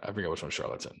Carolina. I forget which one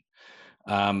Charlotte's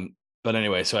in. But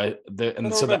anyway, so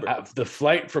the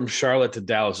flight from Charlotte to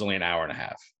Dallas is only an hour and a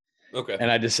half. Okay.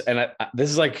 And this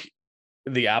is like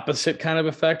the opposite kind of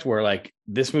effect where like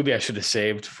this movie I should have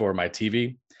saved for my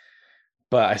TV,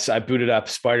 but I booted up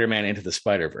Spider-Man Into the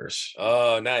Spider-Verse.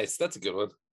 Oh, nice. That's a good one.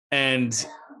 And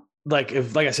like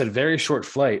I said, very short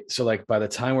flight. So like by the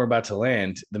time we're about to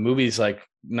land, the movie's like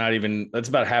not even, that's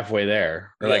about halfway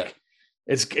there. Or like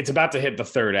it's about to hit the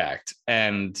third act.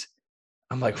 And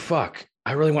I'm like, fuck,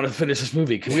 I really want to finish this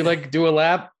movie. Can we like do a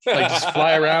lap? Like just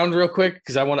fly around real quick?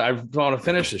 Because I want to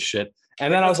finish this shit.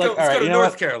 And then I was like, all right, you know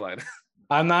North Carolina.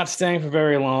 I'm not staying for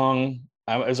very long.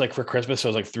 It was like for Christmas, so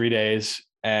it was like 3 days.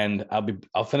 And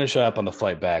I'll finish up on the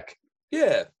flight back.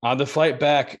 Yeah. On the flight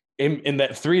back, in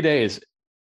that 3 days,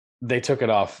 they took it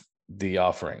off the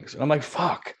offerings. And I'm like,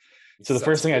 fuck. So the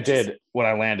first thing I did when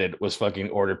I landed was fucking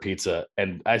order pizza.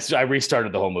 And I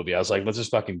restarted the whole movie. I was like, let's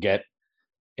just fucking get,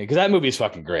 because that movie is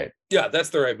fucking great. Yeah, that's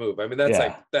the right move. I mean,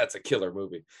 that's a killer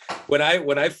movie. When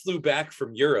I flew back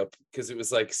from Europe, because it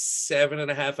was like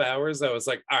 7.5 hours, I was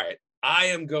like, all right,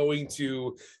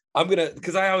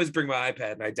 because I always bring my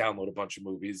iPad and I download a bunch of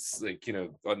movies. Like, you know,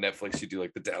 on Netflix, you do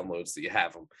like the downloads so you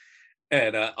have them.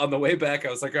 And on the way back, I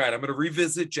was like, all right, I'm going to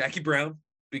revisit Jackie Brown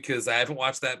because I haven't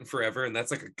watched that in forever. And that's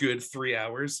like a good 3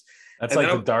 hours. That's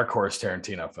like the Dark Horse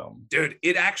Tarantino film. Dude,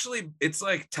 it's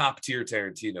like top tier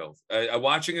Tarantino.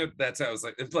 Watching it, that's how I was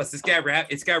like, and plus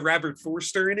it's got Robert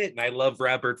Forster in it. And I love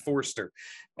Robert Forster.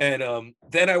 And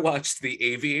then I watched The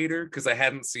Aviator because I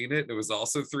hadn't seen it. And it was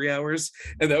also 3 hours.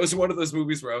 And that was one of those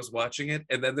movies where I was watching it.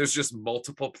 And then there's just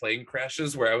multiple plane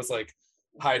crashes where I was like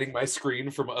hiding my screen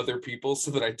from other people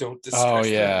so that I don't distract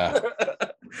them.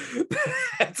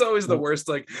 That's always the worst.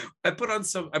 Like I put on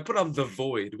The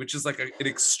Void, which is like an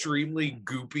extremely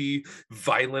goopy,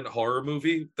 violent horror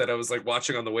movie that I was like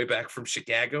watching on the way back from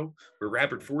Chicago, where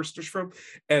Robert Forster's from.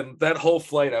 And that whole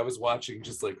flight I was watching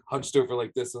just like hunched over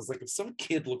like this. I was like, if some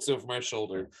kid looks over my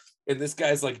shoulder and this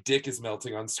guy's like dick is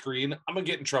melting on screen, I'm gonna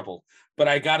get in trouble. But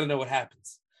I gotta know what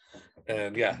happens.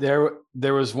 And yeah,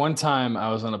 there was one time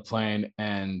I was on a plane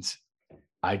and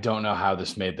I don't know how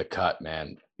this made the cut,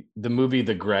 man. The movie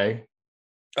The Gray.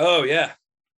 Oh yeah.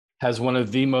 Has one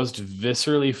of the most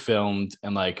viscerally filmed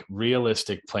and like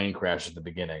realistic plane crashes at the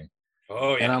beginning.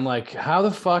 Oh yeah. And I'm like, how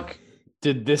the fuck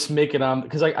did this make it on?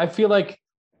 Because I feel like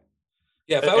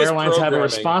airlines have a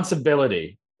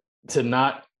responsibility to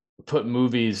not put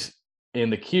movies in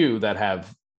the queue that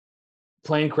have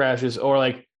plane crashes or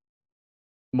like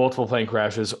multiple plane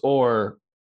crashes or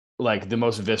like the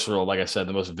most visceral, like I said,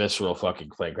 the most visceral fucking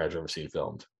plane crash I've ever seen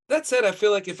filmed. That said, I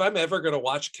feel like if I'm ever going to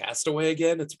watch Castaway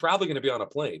again, it's probably going to be on a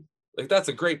plane. Like that's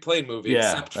a great plane movie,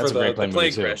 except for the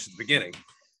plane crash at the beginning.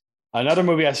 Another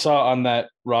movie I saw on that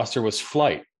roster was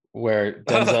Flight, where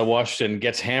Denzel Washington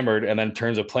gets hammered and then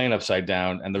turns a plane upside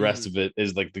down, and the rest of it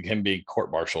is like him being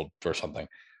court-martialed for something.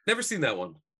 Never seen that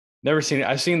one. Never seen it.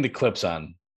 I've seen the clips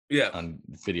on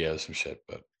videos and shit,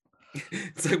 but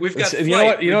it's like we've got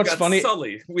Flight, you know what's funny?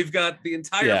 Sully. We've got the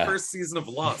entire first season of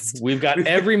Lost. We've got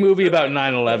every movie about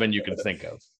 9/11 you can think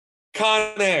of.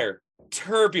 Con Air.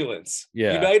 Turbulence.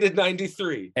 Yeah. United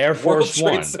 93. Air Force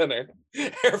World Trade One. Center.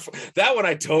 That one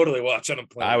I totally watch on a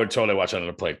plane. I would totally watch it on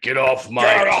a plane. Get off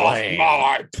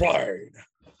my plane.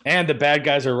 And the bad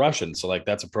guys are Russian, so like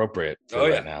that's appropriate for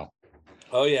right now.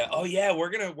 Oh yeah.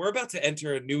 We're about to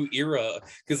enter a new era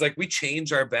because like we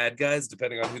change our bad guys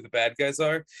depending on who the bad guys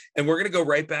are, and we're gonna go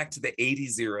right back to the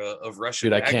 80s era of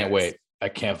Russian. Dude, I can't wait. I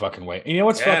can't fucking wait. And you know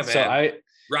what's fucked? So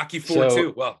Rocky 4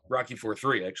 too. Well, Rocky 4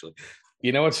 3 actually.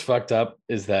 You know what's fucked up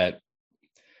is that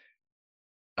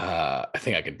I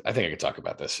think I could talk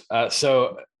about this.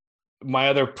 So my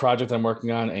other project I'm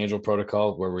working on, Angel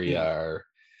Protocol, where we are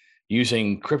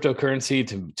using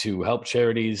cryptocurrency to help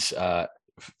charities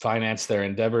finance their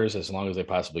endeavors as long as they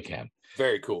possibly can.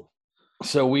 Very cool.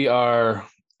 So I'm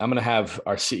going to have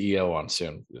our CEO on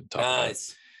soon.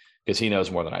 Nice. Because he knows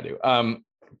more than I do.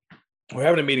 We're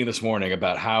having a meeting this morning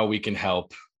about how we can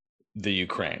help the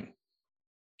Ukraine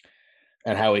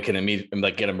and how we can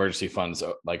get emergency funds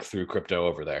like through crypto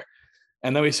over there.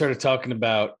 And then we started talking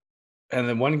about, and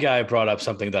then one guy brought up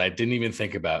something that I didn't even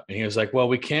think about. And he was like, well,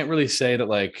 we can't really say that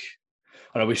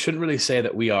we shouldn't really say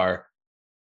that we are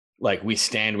we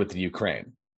stand with the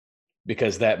Ukraine,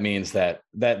 because that means that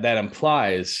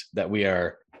implies that we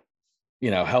are,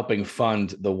 helping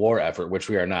fund the war effort, which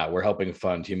we are not. We're helping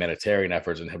fund humanitarian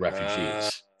efforts and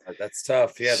refugees. That's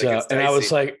tough. Yeah. And I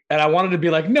was like, and I wanted to be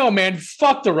like, no, man,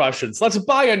 fuck the Russians. Let's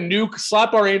buy a nuke,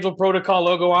 slap our Angel Protocol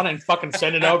logo on it, and fucking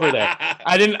send it over there.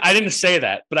 I didn't say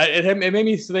that, but it made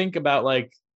me think about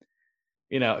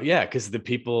because the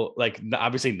people,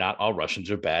 obviously not all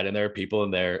Russians are bad, and there are people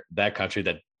in that country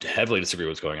that heavily disagree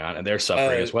with what's going on, and they're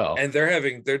suffering as well. And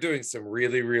they're doing some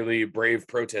really, really brave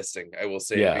protesting, I will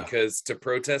say, because to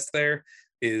protest there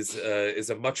is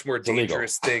a much more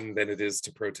dangerous thing than it is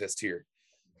to protest here.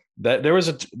 That there was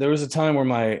a time where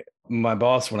my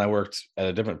boss, when I worked at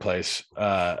a different place,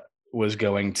 was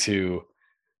going to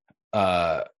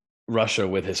Russia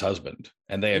with his husband,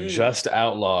 and they had just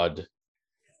outlawed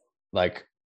that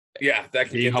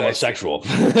can being homosexual.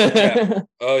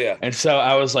 Oh yeah. And so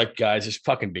I was like, guys, just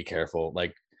fucking be careful.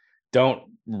 Don't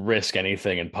risk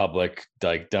anything in public.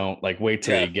 Don't wait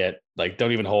till you get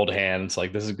don't even hold hands.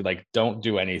 This is don't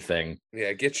do anything.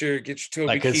 Yeah, get your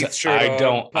Toby Keith shirt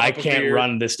I can't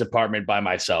run this department by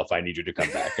myself. I need you to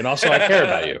come back. And also I care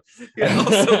about you. Yeah,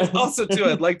 also too,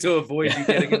 I'd like to avoid you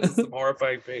getting into some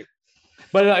horrifying pain.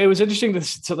 But it was interesting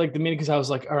to the meeting, because I was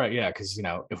like, all right, yeah, because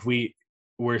if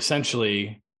we're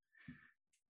essentially,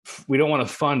 we don't want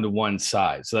to fund one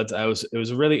side. So it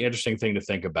was a really interesting thing to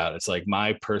think about. It's like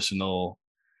my personal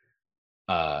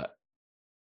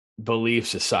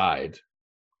beliefs aside,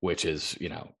 which is,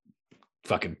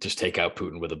 fucking just take out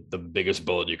Putin with the biggest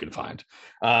bullet you can find.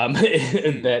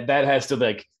 That has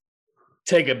to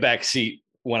take a back seat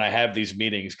when I have these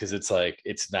meetings, because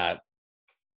it's not,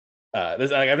 I've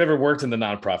never worked in the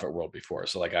nonprofit world before.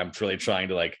 So I'm really trying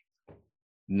to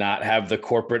not have the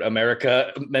corporate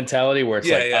America mentality where it's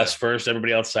us first,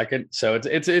 everybody else second. So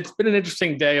it's been an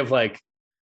interesting day of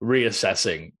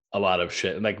reassessing a lot of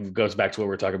shit. And it goes back to what we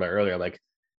were talking about earlier,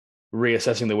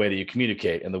 reassessing the way that you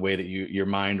communicate and the way that your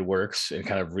mind works, and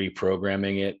kind of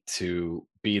reprogramming it to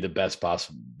be the best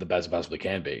possibly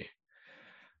can be.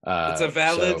 It's a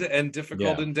valid and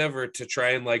difficult endeavor to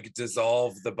try and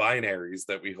dissolve the binaries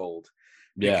that we hold,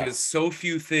 because so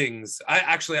few things.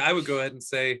 I would go ahead and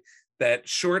say that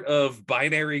short of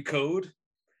binary code,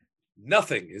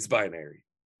 nothing is binary.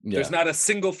 Yeah. There's not a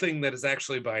single thing that is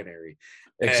actually binary.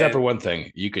 Except for one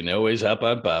thing. You can always hop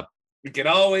on pop. You can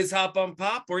always hop on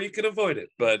pop, or you can avoid it.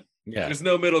 But there's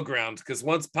no middle ground, because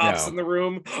once pop's in the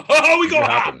room, we go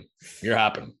hopping. You're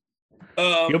hopping.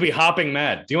 You'll be hopping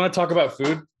mad. Do you want to talk about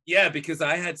food? Yeah, because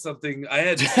I had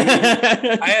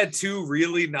two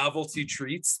really novelty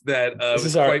treats that this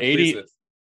is our 80.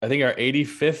 I think our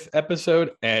 85th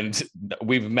episode, and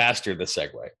we've mastered the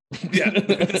segue. Yeah,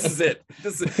 this is it.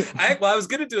 I was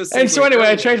going to do a segue. And so anyway,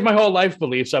 I changed my whole life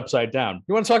beliefs upside down.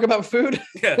 You want to talk about food?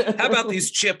 Yeah. How about these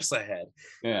chips I had?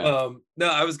 Yeah. No,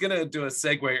 I was going to do a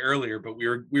segue earlier, but we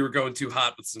were going too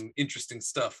hot with some interesting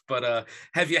stuff. But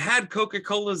have you had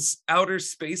Coca-Cola's outer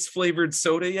space flavored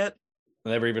soda yet? I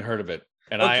never even heard of it.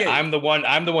 And okay. I'm the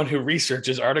one who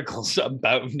researches articles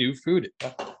about new food.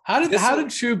 How did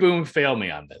Chew Boom fail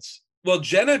me on this? Well,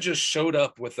 Jenna just showed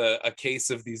up with a case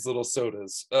of these little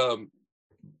sodas.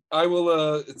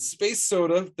 It's space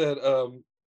soda that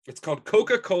it's called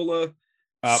Coca-Cola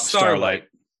Starlight.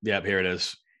 Yep, here it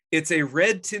is. It's a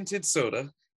red tinted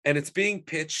soda, and it's being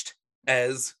pitched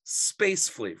as space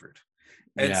flavored.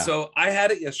 And so I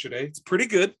had it yesterday. It's pretty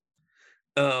good.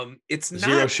 It's not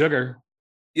zero sugar.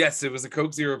 Yes, it was a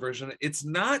Coke Zero version. It's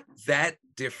not that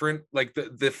different. Like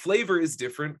the flavor is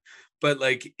different, but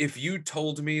like if you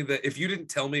told me that, if you didn't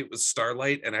tell me it was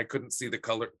Starlight and I couldn't see the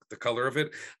color of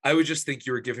it, I would just think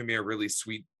you were giving me a really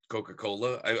sweet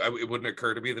Coca-Cola. It wouldn't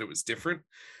occur to me that it was different.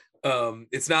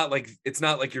 It's not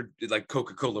like you're like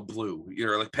Coca-Cola Blue,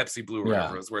 like Pepsi Blue or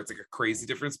whatever it is, where it's like a crazy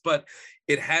difference, but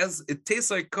it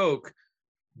tastes like Coke,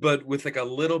 but with like a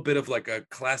little bit of like a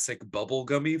classic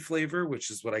bubblegummy flavor, which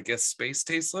is what I guess space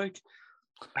tastes like.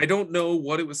 I don't know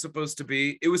what it was supposed to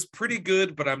be. It was pretty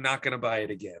good, but I'm not going to buy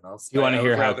it again. You want to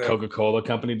hear how Coca-Cola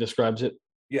Company describes it?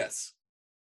 Yes.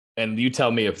 And you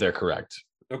tell me if they're correct.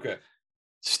 Okay.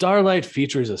 Starlight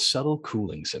features a subtle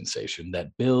cooling sensation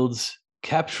that builds,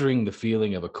 capturing the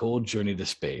feeling of a cold journey to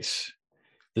space.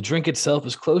 The drink itself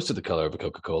is close to the color of a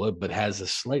Coca-Cola, but has a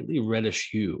slightly reddish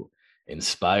hue,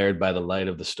 inspired by the light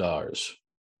of the stars.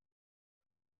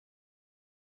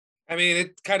 I mean,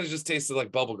 it kind of just tasted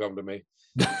like bubblegum to me.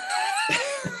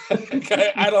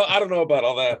 I don't know about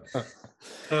all that.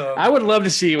 I would love to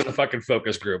see you in a fucking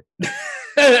focus group.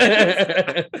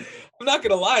 I'm not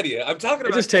gonna lie to you. I'm talking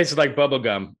about. It just tasted like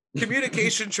bubblegum.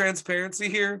 Communication transparency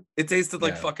here. It tasted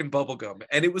like fucking bubblegum,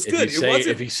 and it was if good.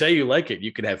 If you say you like it,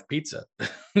 you could have pizza.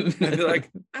 I'd be like,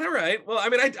 all right. Well, I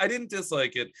mean, I didn't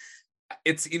dislike it.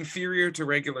 It's inferior to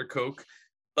regular Coke.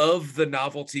 Of the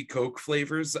novelty Coke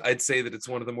flavors, I'd say that it's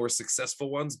one of the more successful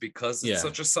ones because it's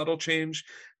such a subtle change.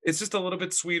 It's just a little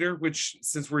bit sweeter, which,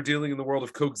 since we're dealing in the world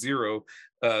of Coke Zero,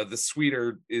 the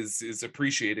sweeter is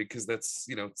appreciated because that's,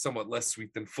 somewhat less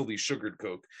sweet than fully sugared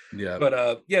Coke. Yeah.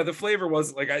 But the flavor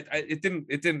was like, it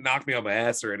didn't knock me on my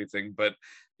ass or anything, but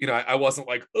I wasn't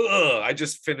like, ugh. I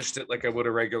just finished it like I would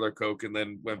a regular Coke and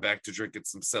then went back to drinking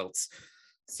some seltz.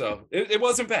 So it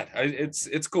wasn't bad.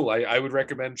 It's cool. I would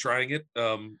recommend trying it.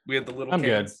 We had the little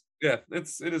cans. Good. Yeah,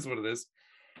 it is what it is.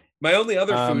 My only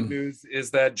other food news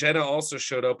is that Jenna also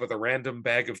showed up with a random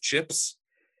bag of chips.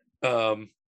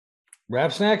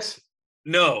 Wrap snacks?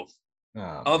 No.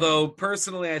 Oh, although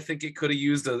personally, I think it could have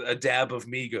used a dab of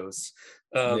Migos.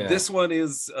 This one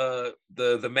is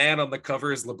the man on the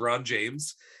cover is LeBron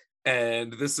James,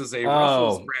 and this is a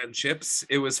Ruffles brand chips.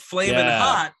 It was flaming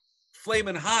hot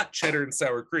cheddar and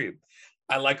sour cream.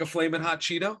 I like a flaming hot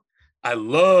Cheeto. I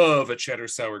love a cheddar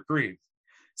sour cream.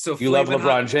 So you love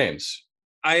LeBron James.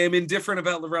 I am indifferent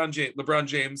about LeBron James. LeBron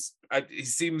James,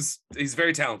 he's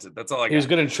very talented. That's all I got. He was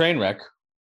good in Trainwreck.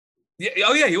 Yeah.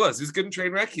 Oh yeah, he was. He was good in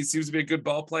Trainwreck. He seems to be a good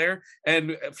ball player.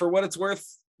 And for what it's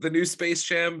worth, the new Space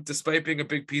Jam, despite being a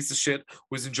big piece of shit,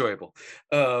 was enjoyable.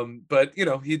 But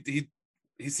he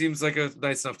seems like a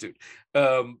nice enough dude.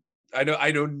 I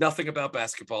know nothing about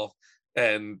basketball,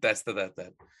 and that's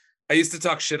that. I used to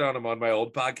talk shit on him on my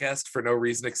old podcast for no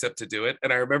reason except to do it.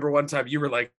 And I remember one time you were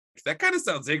like, that kind of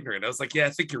sounds ignorant. I was like, yeah, I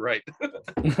think you're right.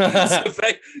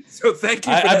 so thank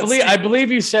you. I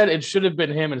believe you said it should have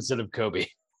been him instead of Kobe.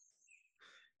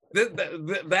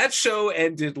 That show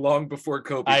ended long before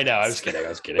Kobe. I know. I was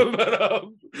kidding.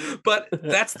 But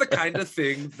that's the kind of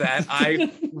thing that I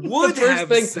would have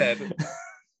said.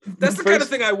 That's the kind of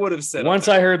thing I would have said. Once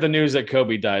I heard the news that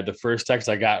Kobe died, the first text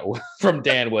I got from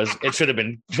Dan was, "It should have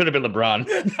been LeBron."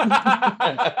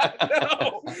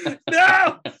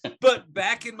 No. But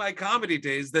back in my comedy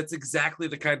days, that's exactly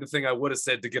the kind of thing I would have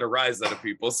said to get a rise out of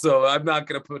people. So I'm not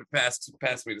going to put it past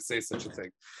me to say such a thing.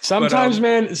 Sometimes,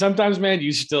 man,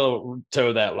 you still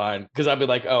toe that line because I'll be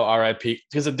like, "Oh, R.I.P."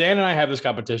 Because Dan and I have this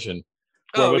competition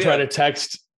where we'll try to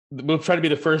text. We'll try to be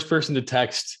the first person to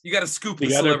text. You got to scoop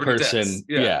the other person.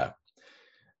 Yeah.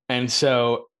 And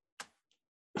so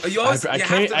I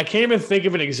can't even think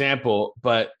of an example,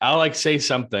 but I'll say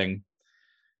something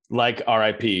like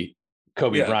RIP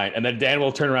Kobe Bryant. And then Dan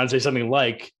will turn around and say something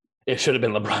like, it should have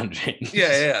been LeBron James.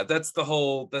 Yeah. That's the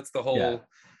whole. Yeah.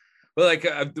 Well,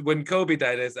 when Kobe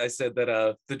died, I said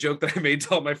that the joke that I made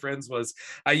to all my friends was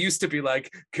I used to be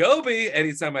like, Kobe,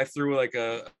 anytime I threw like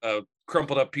a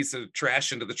crumpled up piece of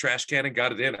trash into the trash can and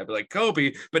got it in, I'd be like,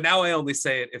 Kobe. But now I only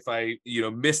say it if I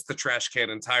miss the trash can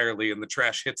entirely and the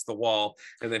trash hits the wall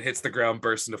and then hits the ground,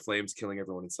 bursts into flames, killing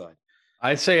everyone inside.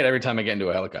 I say it every time I get into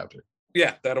a helicopter.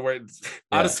 Yeah, that'll work.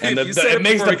 Honestly, and it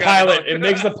makes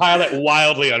the pilot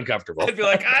wildly uncomfortable. I'd be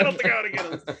like, I don't think I want to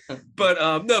get this. But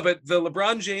but the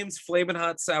LeBron James flaming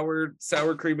hot sour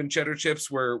cream and cheddar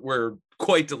chips were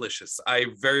quite delicious. I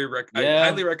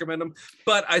highly recommend them.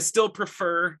 But I still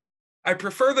prefer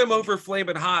them over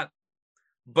flaming hot.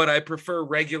 But I prefer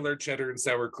regular cheddar and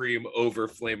sour cream over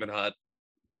flaming hot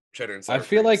cheddar and sour cream. I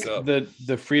feel like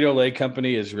the Frito-Lay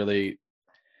company is really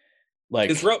like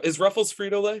is Ruffles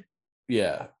Frito-Lay?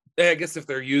 Yeah. I guess if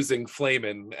they're using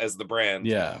Flamin' as the brand.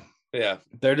 Yeah. Yeah.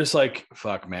 They're just like,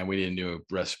 fuck, man, we need a new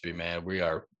recipe, man. We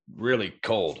are really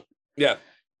cold. Yeah.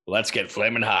 Let's get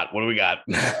flaming hot. What do we got?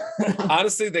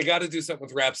 Honestly, they got to do something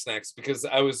with wrap snacks, because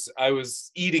I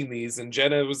was eating these and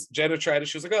Jenna tried it.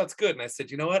 She was like, "Oh, it's good." And I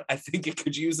said, "You know what? I think it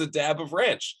could use a dab of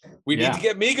ranch. We need to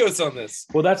get Migos on this."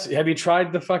 Well, have you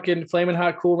tried the fucking flaming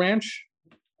hot Cool Ranch?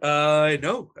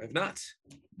 No, I've not.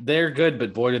 They're good,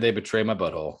 but boy, did they betray my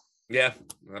butthole. Yeah,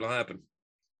 that'll happen.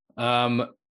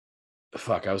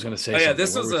 Fuck, I was gonna say. Oh, yeah,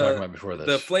 this was talking about before this.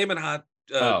 The flaming hot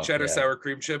cheddar sour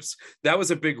cream chips. That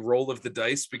was a big roll of the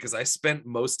dice, because I spent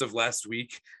most of last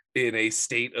week in a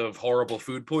state of horrible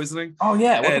food poisoning. Oh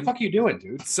yeah, what the fuck are you doing,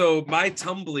 dude? So my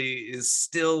tumbly is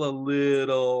still a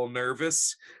little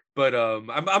nervous, but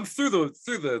I'm through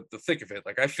the thick of it.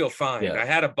 Like, I feel fine. I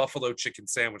had a buffalo chicken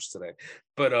sandwich today,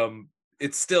 but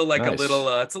it's still like a little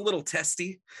it's a little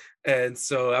testy, and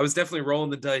so I was definitely rolling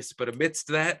the dice. But amidst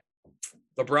that,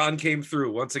 LeBron came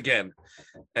through once again,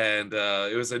 and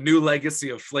it was a new legacy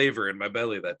of flavor in my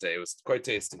belly that day. It was quite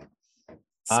tasty.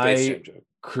 I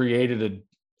created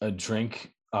a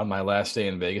drink on my last day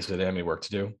in Vegas because I didn't have any work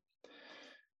to do.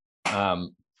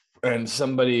 And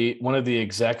one of the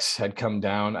execs had come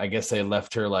down. I guess they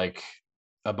left her like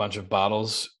a bunch of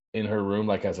bottles in her room,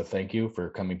 like as a thank you for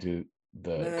coming to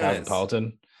the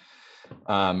Cosmopolitan.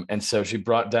 And so she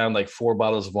brought down like 4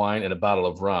 bottles of wine and a bottle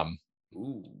of rum.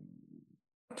 Ooh.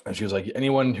 And she was like,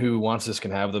 anyone who wants this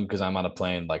can have them, because I'm on a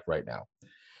plane like right now.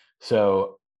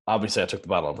 So obviously I took the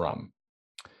bottle of rum.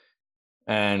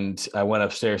 And I went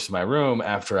upstairs to my room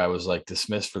after I was like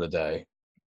dismissed for the day.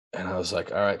 And I was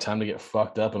like, all right, time to get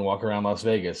fucked up and walk around Las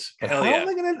Vegas. But how am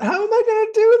I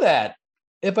gonna do that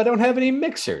if I don't have any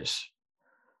mixers?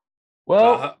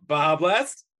 Well, Baja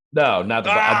Blast? No, not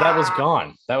that was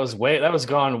gone. That was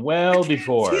gone well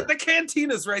before. The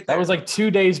cantina's right there. That was like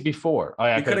 2 days before. Oh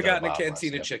yeah, you could have gotten a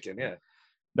cantina chicken. Yeah.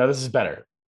 No, this is better.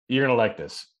 You're gonna like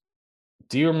this.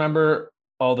 Do you remember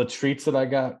all the treats that I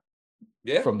got?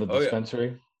 Yeah. From the dispensary.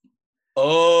 Yeah.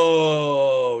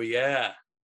 Oh yeah.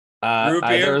 Root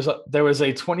beer? There was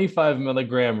a 25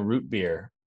 milligram root beer.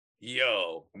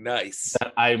 Yo, nice.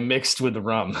 That I mixed with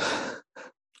rum.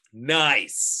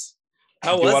 Nice.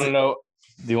 How was it?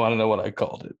 Do you want to know what I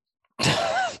called it?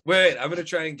 Wait, I'm gonna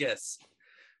try and guess.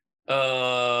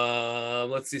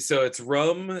 Let's see. So it's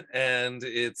rum and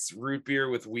it's root beer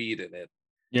with weed in it.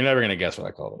 You're never gonna guess what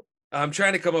I called it. I'm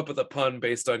trying to come up with a pun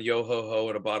based on yo ho ho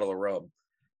and a bottle of rum,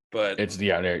 but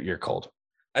you're cold.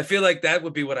 I feel like that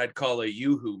would be what I'd call a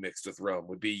yoo-hoo mixed with rum.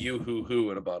 Would be yoo-hoo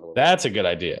and a bottle of That's rum. A good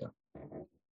idea.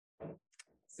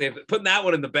 Putting that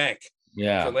one in the bank.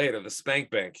 Yeah. For later, the spank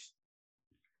bank.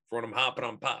 For when I'm hopping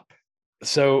on pop.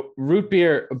 So root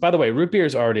beer, by the way, root beer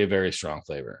is already a very strong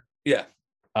flavor. Yeah.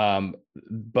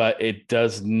 But it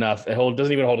does nothing. It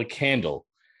doesn't even hold a candle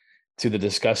to the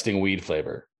disgusting weed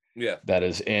flavor. Yeah. That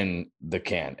is in the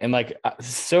can. And like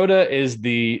soda is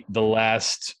the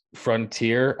last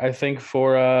frontier, I think,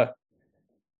 for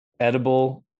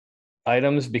edible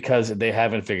items, because they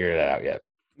haven't figured it out yet.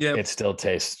 Yeah. It still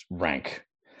tastes rank.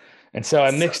 And so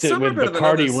I mixed it with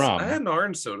Bacardi rum. I had an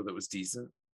orange soda that was decent.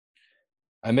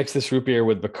 I mixed this root beer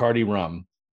with Bacardi rum,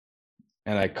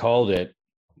 and I called it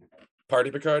Party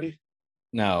Bacardi?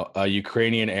 No, a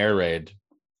Ukrainian air raid.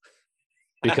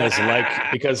 Because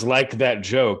like that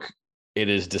joke, it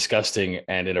is disgusting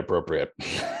and inappropriate.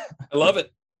 I love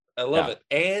it. I love it.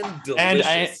 And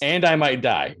delicious. And I might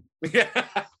die.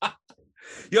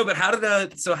 Yo, but how did I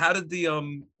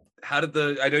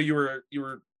know you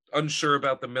were unsure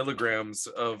about the milligrams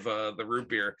of the root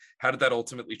beer. How did that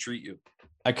ultimately treat you?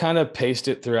 I kind of paced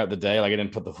it throughout the day. Like I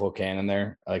didn't put the full can in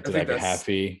there. I like a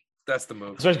halfie. That's the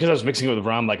move. Especially because I was mixing it with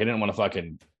rum. Like I didn't want to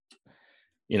fucking,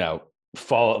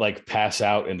 pass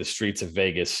out in the streets of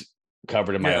Vegas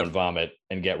covered in my own vomit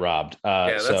and get robbed.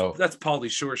 That's Pauly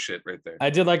Shore shit right there.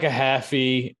 I did like a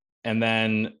halfie and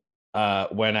then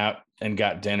went out and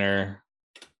got dinner,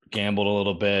 gambled a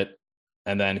little bit,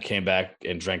 and then came back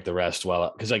and drank the rest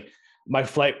because like my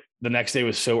flight the next day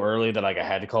was so early that like I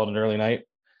had to call it an early night.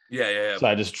 Yeah. So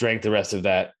I just drank the rest of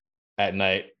that at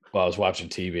night while I was watching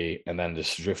TV, and then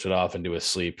just drifted off into a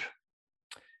sleep,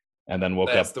 and then woke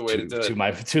up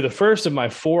to the first of my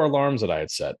 4 alarms that I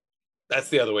had set. That's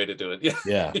the other way to do it.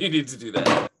 Yeah. You need to do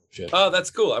that. Shit. Oh,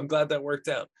 that's cool. I'm glad that worked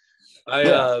out.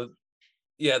 The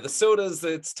sodas,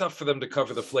 it's tough for them to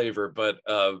cover the flavor, but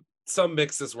some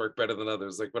mixes work better than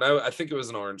others. Like when I think it was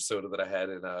an orange soda that I had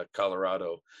in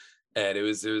Colorado, and it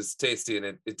was tasty, and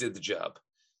it did the job.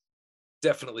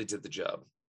 Definitely did the job.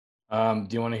 Do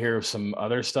you want to hear some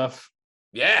other stuff?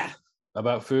 Yeah.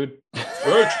 About food?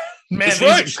 Man,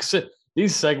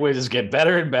 these segues just get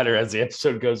better and better as the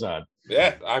episode goes on.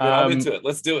 Yeah, I'm into it.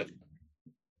 Let's do it.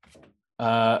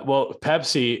 Well,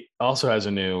 Pepsi also has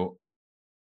a new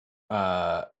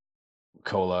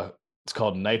cola. It's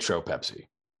called Nitro Pepsi.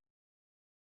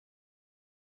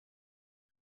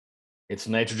 It's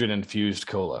nitrogen infused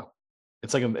cola.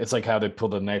 It's like how they pull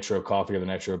the nitro coffee or the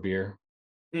nitro beer.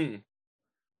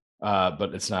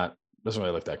 But it's not, doesn't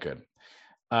really look that good.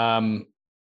 And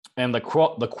the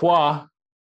Croix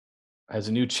has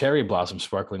a new cherry blossom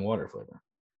sparkling water flavor.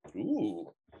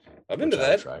 Ooh, I'm into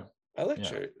that. I like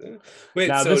cherry. Wait,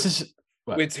 now so this is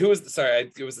wait, who was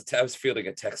sorry? It was I was fielding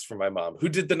a text from my mom. Who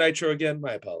did the nitro again?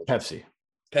 My apologies.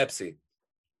 Pepsi.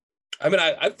 I mean,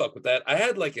 I fuck with that. I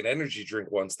had like an energy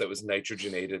drink once that was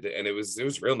nitrogenated, and it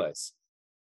was real nice.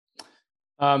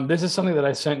 This is something that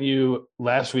I sent you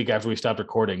last week after we stopped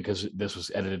recording because this was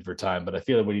edited for time, but I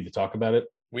feel that we need to talk about it.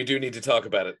 We do need to talk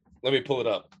about it. Let me pull it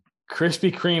up.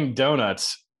 Krispy Kreme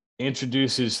Donuts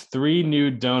introduces 3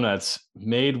 new donuts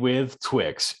made with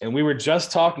Twix. And we were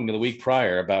just talking the week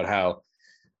prior about how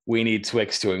we need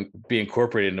Twix to be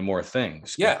incorporated into more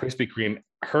things. Yeah. And Krispy Kreme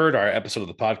heard our episode of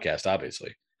the podcast,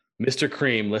 obviously. Mr.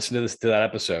 Kreme listened to that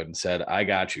episode and said, I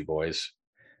got you, boys.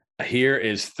 Here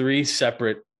is 3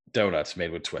 separate donuts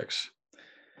made with Twix.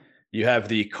 You have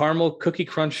the caramel cookie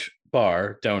crunch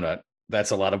bar donut.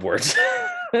 That's a lot of words.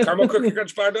 Caramel cookie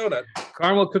crunch bar donut.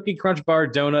 Caramel cookie crunch bar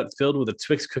donut filled with a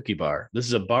Twix cookie bar. This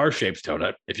is a bar-shaped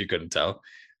donut, if you couldn't tell,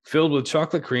 filled with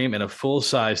chocolate cream and a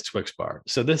full-size Twix bar.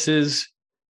 So this is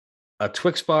a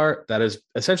Twix bar that is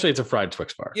essentially, it's a fried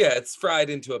Twix bar. Yeah, it's fried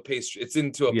into a pastry. It's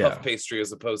into a puff pastry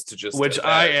as opposed to just which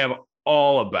I am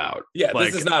all about. Yeah,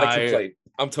 like, this is not a complaint.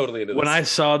 I'm totally into this. When I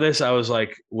saw this, I was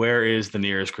like, where is the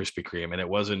nearest Krispy Kreme? And it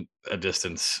wasn't a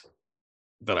distance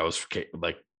that I was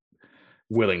like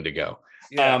willing to go.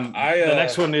 Yeah, the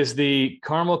next one is the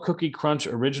caramel cookie crunch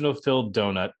original filled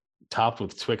donut topped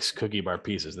with Twix cookie bar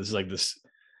pieces. This is like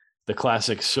the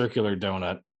classic circular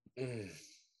donut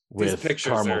with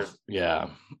caramel.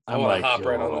 I'm like, hop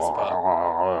right on this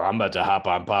pop. I'm about to hop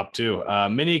on pop too.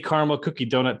 Mini caramel cookie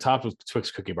donut topped with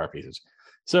Twix cookie bar pieces.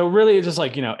 So really, it's just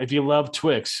like, if you love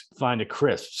Twix, find a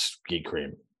Krispy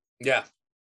Kreme. Yeah.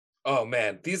 Oh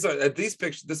man, these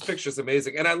pictures. This picture is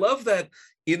amazing, and I love that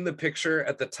in the picture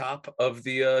at the top of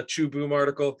the Chew Boom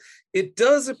article, it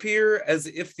does appear as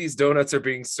if these donuts are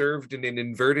being served in an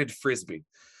inverted frisbee.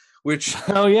 Which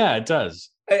it does.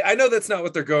 I know that's not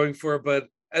what they're going for, but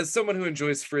as someone who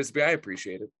enjoys frisbee, I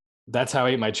appreciate it. That's how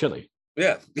I ate my chili.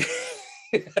 Yeah.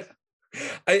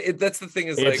 That's the thing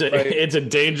is it's a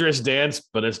dangerous dance,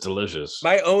 but it's delicious.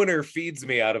 My owner feeds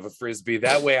me out of a frisbee.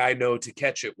 That way I know to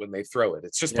catch it when they throw it.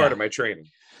 It's just part of my training.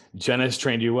 Jen has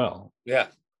trained you well. Yeah.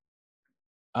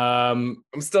 I'm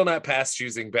still not past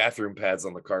using bathroom pads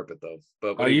on the carpet though.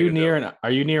 But are you near an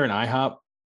IHOP?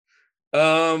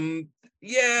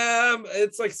 Yeah,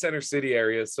 it's like Center City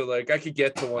area, so like I could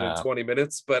get to one in 20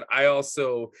 minutes, but I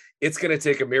also it's gonna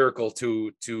take a miracle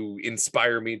to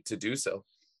inspire me to do so.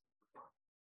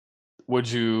 What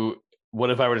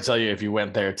if I were to tell you if you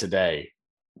went there today,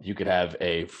 you could have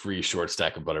a free short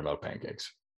stack of buttermilk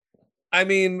pancakes? I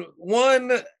mean,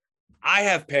 one, I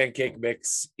have pancake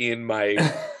mix in my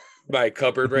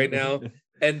cupboard right now.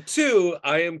 And 2,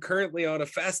 I am currently on a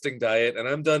fasting diet and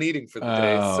I'm done eating for the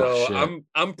day. So shit.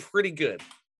 I'm pretty good.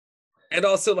 And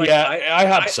also like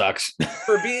IHOP sucks.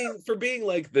 for being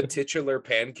like the titular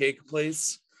pancake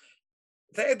place.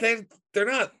 They're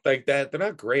not like that. They're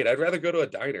not great. I'd rather go to a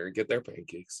diner and get their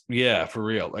pancakes. Yeah, for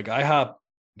real. Like IHOP,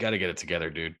 got to get it together,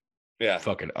 dude. Yeah,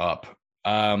 fucking up.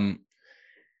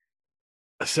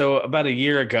 So about a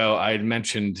year ago, I had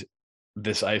mentioned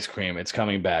this ice cream. It's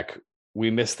coming back. We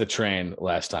missed the train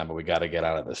last time, but we got to get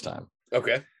on it this time.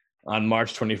 Okay. On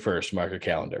March 21st, mark your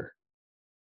calendar.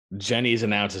 Jenny's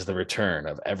announces the return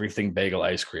of everything bagel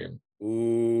ice cream.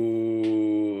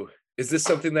 Ooh. Is this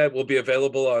something that will be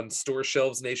available on store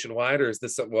shelves nationwide, or is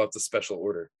this something we'll have to special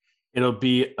order? It'll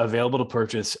be available to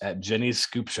purchase at Jenny's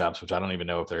Scoop Shops, which I don't even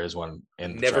know if there is one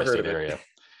in the tri-state area.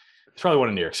 It's probably one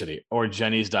in New York City, or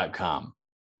jennys.com.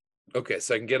 Okay,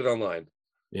 so I can get it online.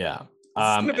 Yeah.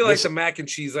 It's gonna be like the mac and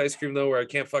cheese ice cream though, where I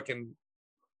can't fucking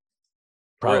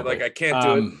probably like I can't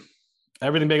do it.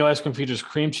 Everything bagel ice cream features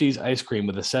cream cheese ice cream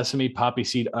with a sesame, poppy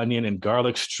seed, onion, and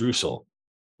garlic streusel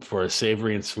for a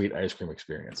savory and sweet ice cream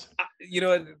experience. You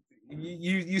know,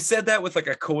 you said that with like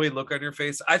a coy look on your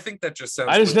face. I think that just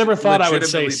sounds. I just never thought I would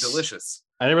say delicious.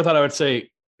 I never thought I would say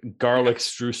garlic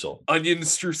streusel, onion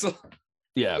streusel.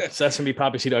 Yeah, sesame,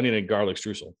 poppy seed, onion, and garlic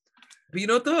streusel. But you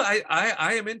know what though,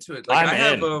 I am into it. Like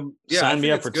Sign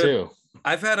me up for 2.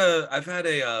 I've had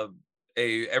a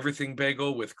a everything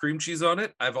bagel with cream cheese on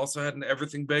it. I've also had an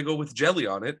everything bagel with jelly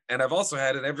on it, and I've also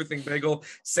had an everything bagel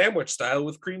sandwich style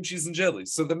with cream cheese and jelly.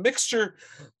 So the mixture,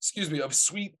 of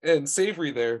sweet and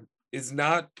savory there is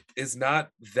not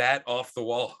that off the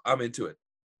wall. I'm into it.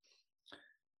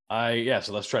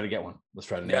 So let's try to get one. Let's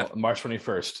try to nail it. March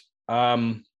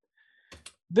 21st.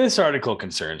 This article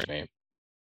concerns me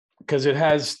because it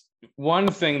has one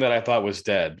thing that I thought was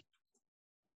dead,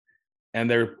 and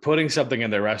they're putting something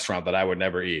in their restaurant that I would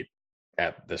never eat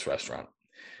at this restaurant.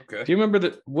 Okay. Do you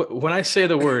remember when I say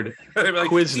the word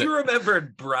Quiznos? Do you remember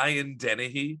Brian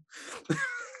Dennehy?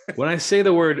 When I say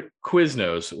the word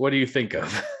Quiznos, what do you think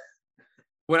of?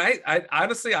 When I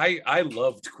honestly, I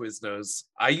loved Quiznos.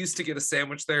 I used to get a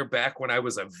sandwich there back when I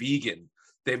was a vegan.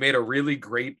 They made a really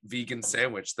great vegan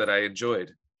sandwich that I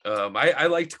enjoyed. I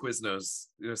liked Quiznos.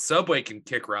 Subway can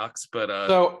kick rocks, but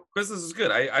so Quiznos is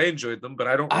good. I enjoyed them, but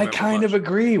I don't. I kind of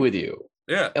agree with you.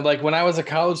 Yeah. And like when I was a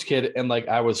college kid and like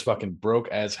I was fucking broke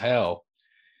as hell,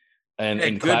 and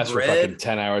in class for fucking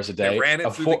 10 hours a day, a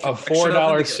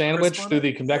 $4 sandwich through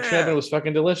the convection oven was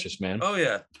fucking delicious, man. Oh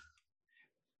yeah.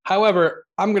 However,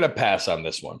 I'm gonna pass on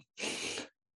this one.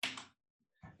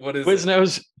 What is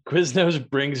Quiznos? Quiznos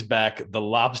brings back the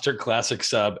Lobster Classic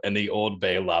Sub and the Old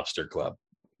Bay Lobster Club.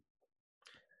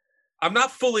 I'm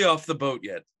not fully off the boat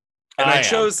yet, and I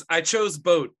chose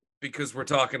boat because we're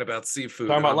talking about seafood.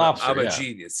 Talking about lobster. I'm a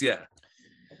genius. Yeah.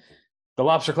 The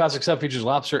Lobster Classic Sub features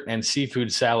lobster and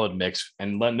seafood salad mix,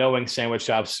 and knowing sandwich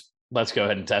shops, let's go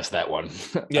ahead and test that one.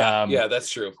 Yeah,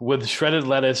 that's true. With shredded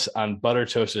lettuce on butter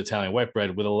toasted Italian white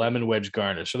bread with a lemon wedge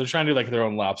garnish. So they're trying to do like their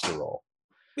own lobster roll.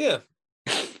 Yeah.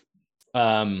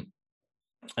 And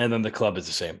then the club is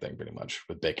the same thing pretty much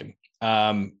with bacon.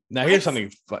 Now here's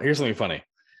something funny.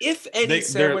 If any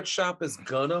sandwich shop is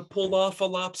gonna pull off a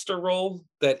lobster roll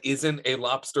that isn't a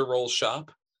lobster roll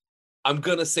shop, I'm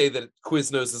gonna say that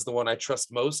Quiznos is the one I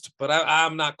trust most, but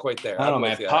I'm not quite there. I don't know,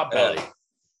 man. Potbelly.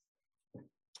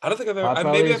 I don't think I've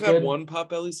ever. Maybe I've had one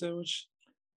Potbelly sandwich.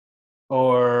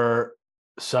 Or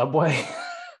Subway.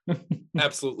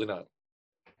 Absolutely not.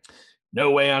 No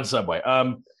way on Subway.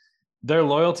 Their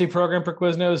loyalty program for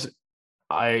Quiznos,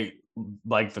 I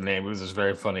like the name. It was just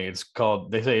very funny. It's called,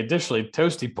 they say, additionally,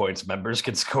 Toasty Points members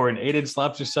can score an 8-inch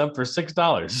lobster sub for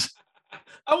 $6.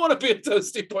 I want to be a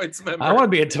Toasty Points member. I want to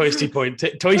be a Toasty Points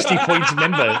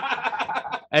member.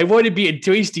 I want to be a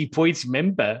Toasty Points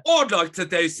member. I'd like to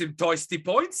do some Toasty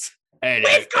Points. And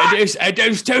those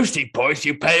Toasty Points,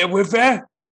 you pay them with there?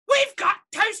 We've got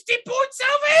Toasty Points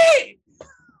over here.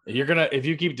 You're gonna, if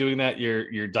you keep doing that,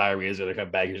 your diarrhea is gonna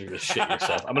come back. You're gonna shit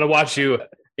yourself. I'm gonna watch you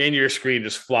in your screen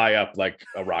just fly up like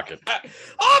a rocket.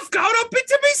 I've gone up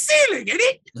into my ceiling,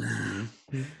 innit?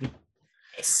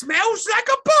 It smells like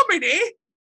a bomb in here.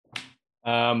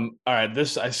 All right,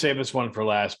 I saved this one for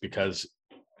last because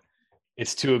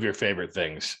it's three of your favorite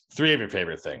things.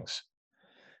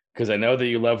 Because I know that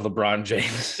you love LeBron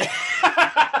James.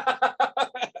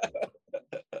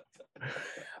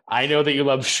 I know that you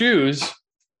love shoes.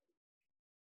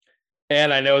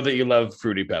 And I know that you love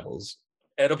Fruity Pebbles.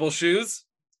 Edible shoes?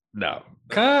 No.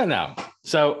 No.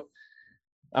 So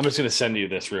I'm just going to send you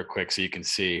this real quick so you can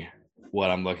see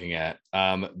what I'm looking at.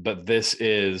 But this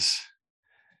is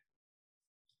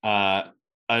a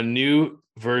new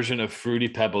version of Fruity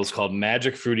Pebbles called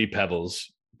Magic Fruity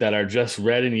Pebbles that are just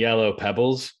red and yellow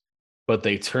pebbles, but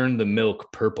they turn the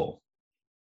milk purple.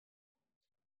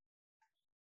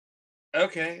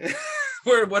 Okay.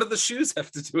 What do the shoes have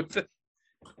to do with it?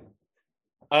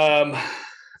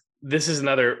 This is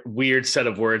another weird set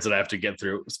of words that I have to get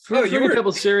through. Fruity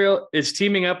Pebbles cereal is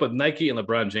teaming up with Nike and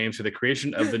LeBron James for the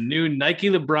creation of the new Nike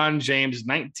LeBron James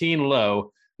 19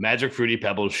 Low Magic Fruity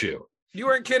Pebbles shoe. You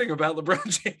weren't kidding about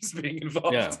LeBron James being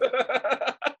involved. Yeah.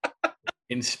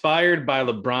 Inspired by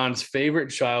LeBron's favorite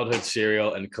childhood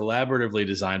cereal and collaboratively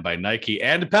designed by Nike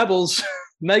and Pebbles.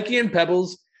 Nike and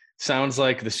Pebbles sounds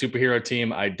like the superhero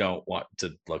team I don't want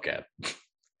to look at.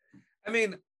 I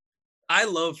mean, I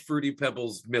love Fruity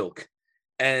Pebbles milk,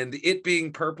 and it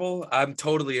being purple, I'm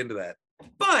totally into that.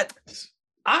 But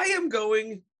I'm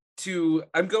going to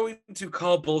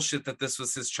call bullshit that this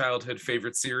was his childhood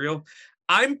favorite cereal.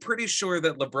 I'm pretty sure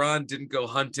that LeBron didn't go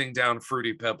hunting down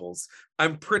Fruity Pebbles.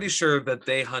 I'm pretty sure that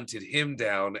they hunted him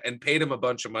down and paid him a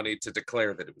bunch of money to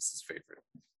declare that it was his favorite.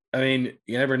 I mean,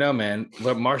 you never know, man.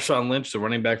 Marshawn Lynch, the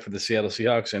running back for the Seattle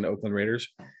Seahawks and Oakland Raiders,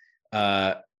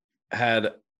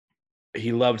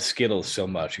 he loved Skittles so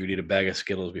much. He would eat a bag of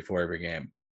Skittles before every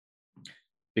game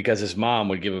because his mom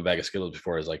would give him a bag of Skittles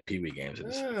before his like pee-wee games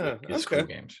and his school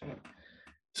games.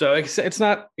 So it's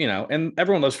not, and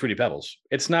everyone loves Fruity Pebbles.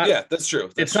 It's not. Yeah, that's true.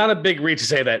 Not a big reach to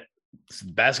say that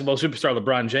basketball superstar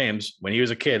LeBron James, when he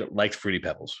was a kid, liked Fruity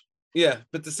Pebbles. Yeah,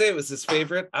 but to say it was his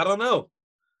favorite, I don't know.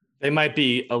 They might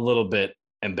be a little bit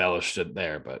embellished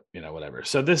there, but whatever.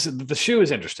 So the shoe is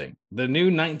interesting. The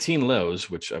new 19 lows,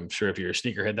 which I'm sure if you're a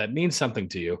sneakerhead, that means something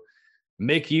to you,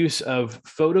 make use of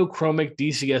photochromic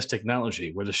DCS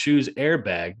technology, where the shoe's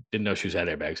airbag, didn't know shoes had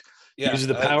airbags, uses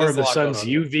the power of the sun's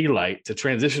UV light to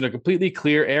transition a completely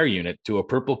clear air unit to a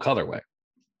purple colorway.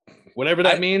 Whatever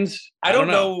that means. I don't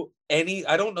know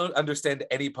understand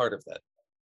any part of that.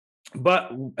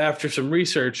 But after some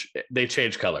research, they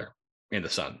change color in the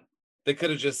sun. They could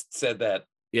have just said that.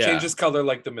 Yeah. Changes color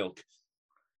like the milk.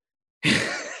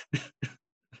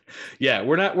 Yeah,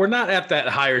 we're not at that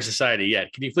higher society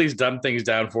yet. Can you please dumb things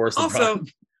down for us? Also,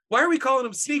 why are we calling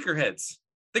them sneakerheads?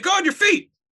 They go on your feet.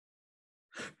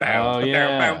 Oh,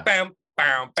 yeah.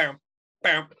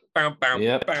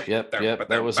 Yep.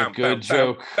 That was a good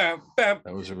joke. That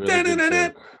was a really good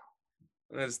joke.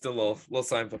 That's still a little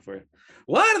sign for you.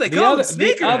 Why do they call them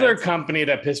sneakerheads? The other company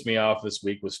that pissed me off this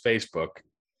week was Facebook.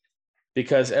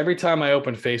 Because every time I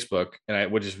open Facebook,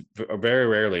 which is very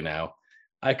rarely now,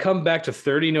 I come back to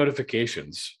 30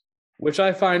 notifications, which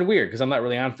I find weird because I'm not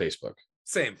really on Facebook.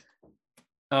 Same.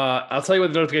 I'll tell you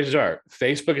what the notifications are.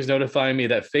 Facebook is notifying me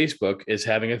that Facebook is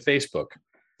having a Facebook.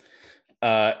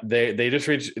 They just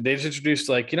introduced,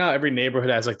 like, every neighborhood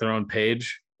has like their own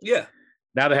page. Yeah.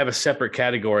 Now they have a separate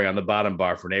category on the bottom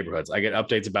bar for neighborhoods. I get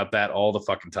updates about that all the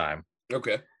fucking time.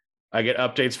 Okay. I get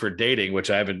updates for dating, which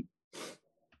I've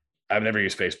never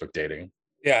used Facebook dating.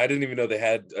 Yeah, I didn't even know they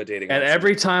had a dating And option.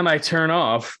 every time I turn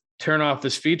off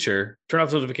this feature, turn off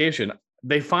the notification,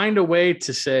 they find a way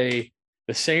to say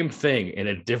the same thing in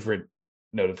a different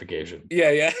notification.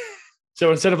 Yeah.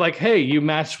 So instead of like, hey, you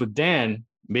matched with Dan,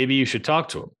 maybe you should talk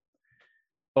to him.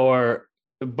 Or,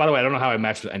 by the way, I don't know how I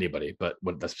matched with anybody, but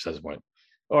that's besides the point.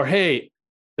 Or, hey,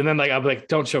 and then I'll be like,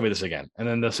 don't show me this again. And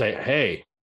then they'll say, hey,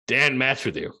 Dan matched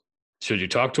with you. Should you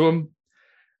talk to him?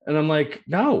 And I'm like,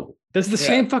 no, this is the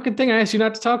same fucking thing I asked you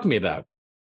not to talk to me about.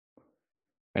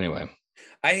 Anyway,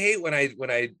 I hate when I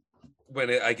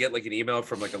get like an email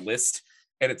from like a list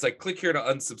and it's like, click here to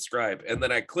unsubscribe. And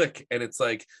then I click and it's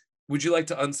like, would you like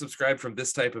to unsubscribe from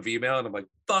this type of email? And I'm like,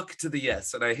 fuck to the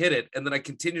yes. And I hit it. And then I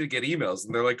continue to get emails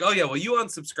and they're like, oh yeah, well, you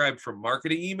unsubscribed from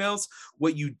marketing emails.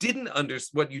 What you didn't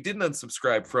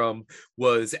unsubscribe from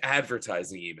was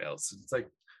advertising emails. It's like,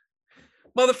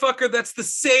 motherfucker, that's the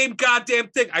same goddamn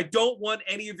thing. I don't want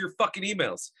any of your fucking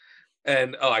emails.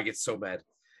 And I get so mad.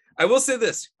 I will say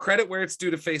this, credit where it's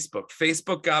due to Facebook.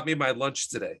 Facebook got me my lunch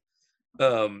today.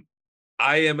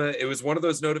 It was one of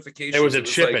those notifications. There was a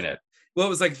chip in it. Well, it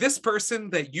was like, this person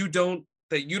that you don't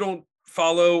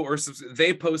follow, or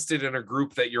they posted in a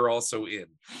group that you're also in.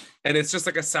 And it's just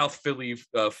like a South Philly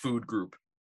food group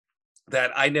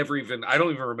that I don't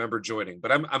even remember joining,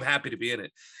 but I'm happy to be in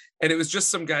it. And it was just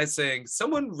some guy saying,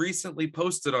 someone recently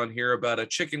posted on here about a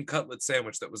chicken cutlet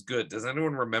sandwich that was good. Does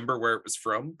anyone remember where it was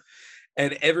from?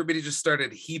 And everybody just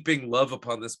started heaping love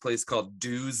upon this place called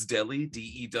Dew's Deli,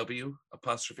 DEW''S.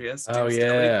 Oh, Dew's yeah.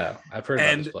 Deli. I've heard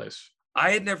about this place.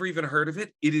 I had never even heard of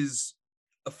it. It is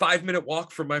a 5-minute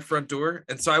walk from my front door.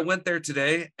 And so I went there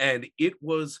today and it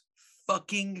was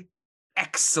fucking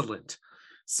excellent.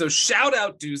 So shout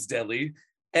out Dew's Deli.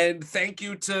 And thank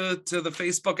you to the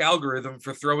Facebook algorithm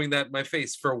for throwing that in my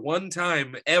face. For one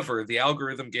time ever, the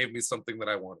algorithm gave me something that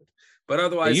I wanted. But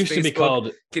otherwise,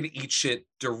 Facebook can eat shit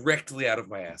directly out of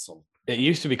my asshole. It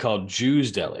used to be called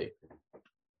Jew's Deli.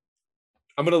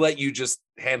 I'm going to let you just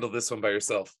handle this one by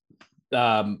yourself.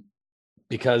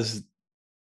 Because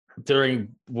during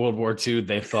World War II,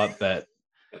 they thought that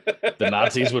the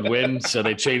Nazis would win, so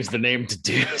they changed the name to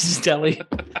Dew's Deli.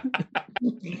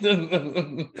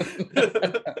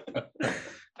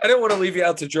 I didn't want to leave you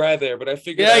out to dry there, but I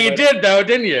figured. Yeah, you did though,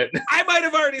 didn't you? I might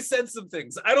have already said some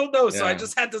things. I don't know, so I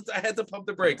just had to pump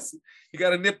the brakes. You got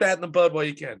to nip that in the bud while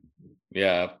you can.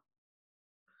 Yeah.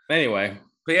 Anyway.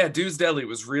 But yeah, Dew's Deli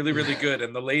was really, really good.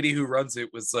 And the lady who runs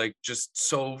it was like just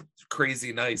so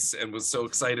crazy nice and was so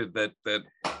excited that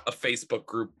a Facebook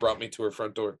group brought me to her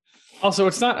front door. Also,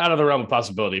 it's not out of the realm of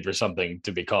possibility for something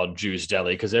to be called Jew's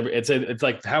Deli, because it's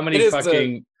like how many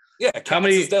fucking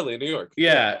Katz's Deli in New York.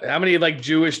 Yeah, how many like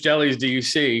Jewish delis do you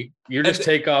see? You just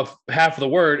take off half of the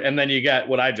word and then you get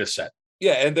what I just said.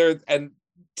 Yeah, and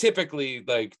typically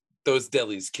like those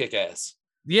delis kick ass.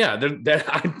 Yeah,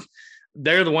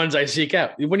 they're the ones I seek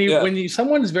out. When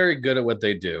someone's very good at what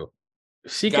they do,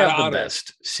 seek out the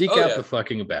best. Seek out the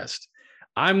fucking best.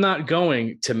 I'm not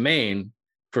going to Maine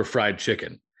for fried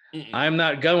chicken. I'm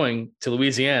not going to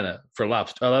Louisiana for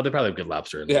lobster. Oh, they probably have good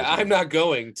lobster. Yeah, I'm not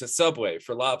going to Subway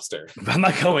for lobster. I'm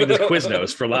not going to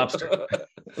Quiznos for lobster.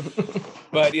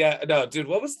 But yeah, no, dude,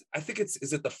 I think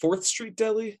is it the 4th Street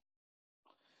Deli?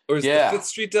 Or is it the 5th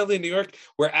Street Deli in New York?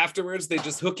 Where afterwards they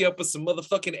just hook you up with some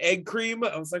motherfucking egg cream.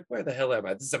 I was like, where the hell am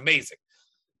I? This is amazing.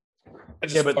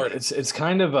 But it's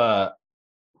kind of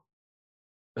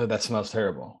that smells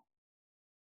terrible.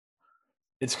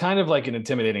 It's kind of like an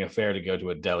intimidating affair to go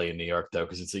to a deli in New York, though,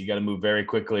 because you got to move very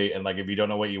quickly. And like, if you don't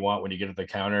know what you want when you get to the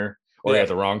counter or you're at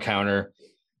the wrong counter,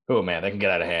 oh man, that can get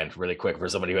out of hand really quick for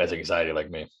somebody who has anxiety like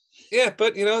me. Yeah,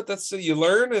 but that's you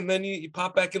learn, and then you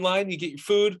pop back in line, you get your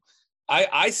food.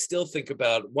 I still think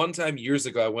about one time years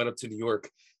ago, I went up to New York,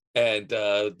 and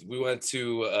we went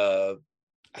to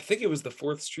I think it was the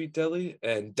 4th Street Deli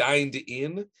and dined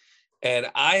in, and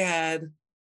I had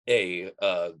a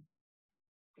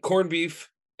corned beef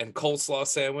and coleslaw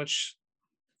sandwich.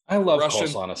 I love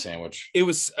coleslaw on a sandwich. It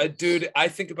was, dude, I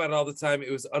think about it all the time.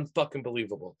 It was unfucking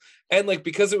believable. And like,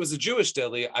 because it was a Jewish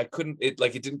deli,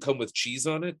 it didn't come with cheese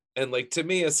on it. And like, to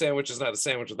me, a sandwich is not a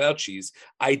sandwich without cheese.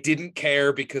 I didn't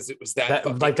care because it was that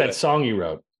like good. That song you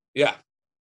wrote. Yeah.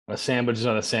 A sandwich is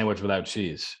not a sandwich without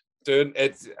cheese. Dude,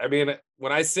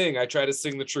 when I sing, I try to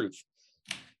sing the truth.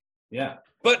 Yeah.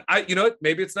 But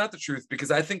maybe it's not the truth,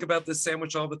 because I think about this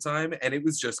sandwich all the time, and it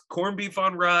was just corned beef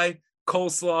on rye,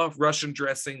 coleslaw, Russian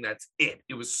dressing. That's it.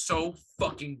 It was so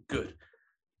fucking good.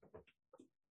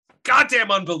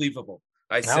 Goddamn unbelievable.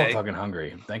 I'm fucking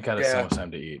hungry. Thank God it's so much time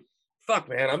to eat. Fuck,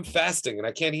 man. I'm fasting, and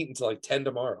I can't eat until like 10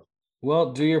 tomorrow.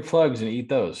 Well, do your plugs and eat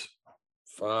those.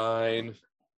 Fine.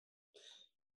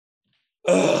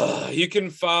 You can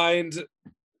find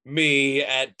me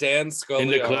at Dan Scully in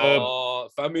the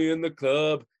club. Find me in the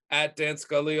club at Dan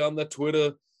Scully on the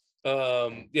Twitter.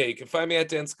 You can find me at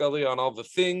Dan Scully on all the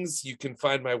things. You can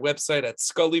find my website at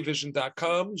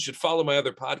scullyvision.com. You should follow my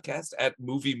other podcast at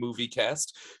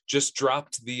Moviecast. Just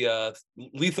dropped the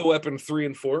Lethal Weapon 3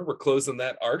 and 4. We're closing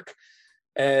that arc.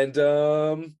 And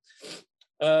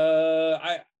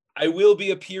I will be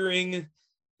appearing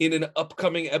in an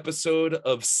upcoming episode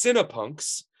of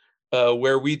Cinepunks,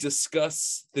 where we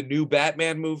discuss the new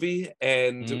Batman movie,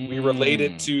 and we relate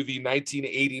it to the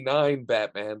 1989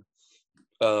 Batman.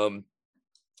 And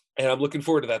I'm looking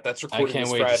forward to that. That's recording this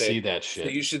Friday. I can't wait to see that shit.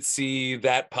 So you should see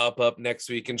that pop up next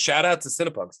week. And shout out to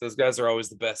Cinepunks. Those guys are always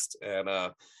the best. And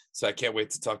so I can't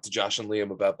wait to talk to Josh and Liam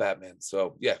about Batman.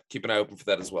 So yeah, keep an eye open for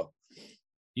that as well.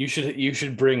 You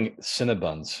should bring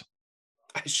Cinnabons.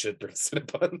 I should bring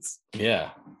Cinnabons. Yeah.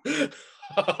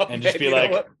 And just be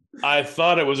like, I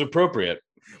thought it was appropriate.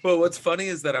 Well, what's funny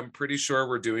is that I'm pretty sure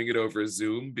we're doing it over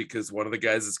Zoom, because one of the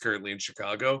guys is currently in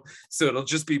Chicago. So it'll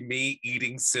just be me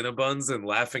eating Cinnabons and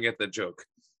laughing at the joke.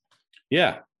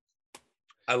 Yeah.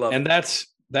 I love it. And that's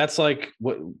like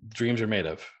what dreams are made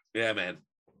of. Yeah, man.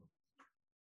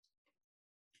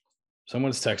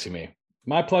 Someone's texting me.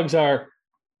 My plugs are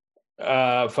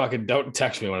fucking don't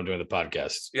text me when I'm doing the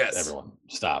podcast. Yes. Everyone,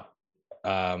 stop.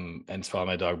 And follow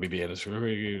my dog BB on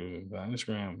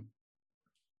Instagram.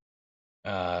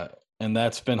 And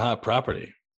that's been Hot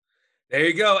Property. There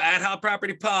you go, at Hot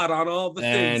Property Pod on all the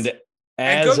things.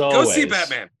 And always, go see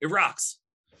Batman. It rocks.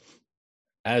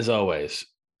 As always,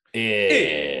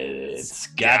 it's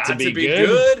got to be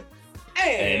good.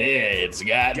 And it's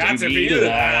got to be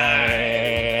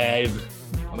live.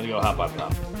 I'm gonna go hop on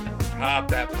top. Hop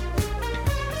that.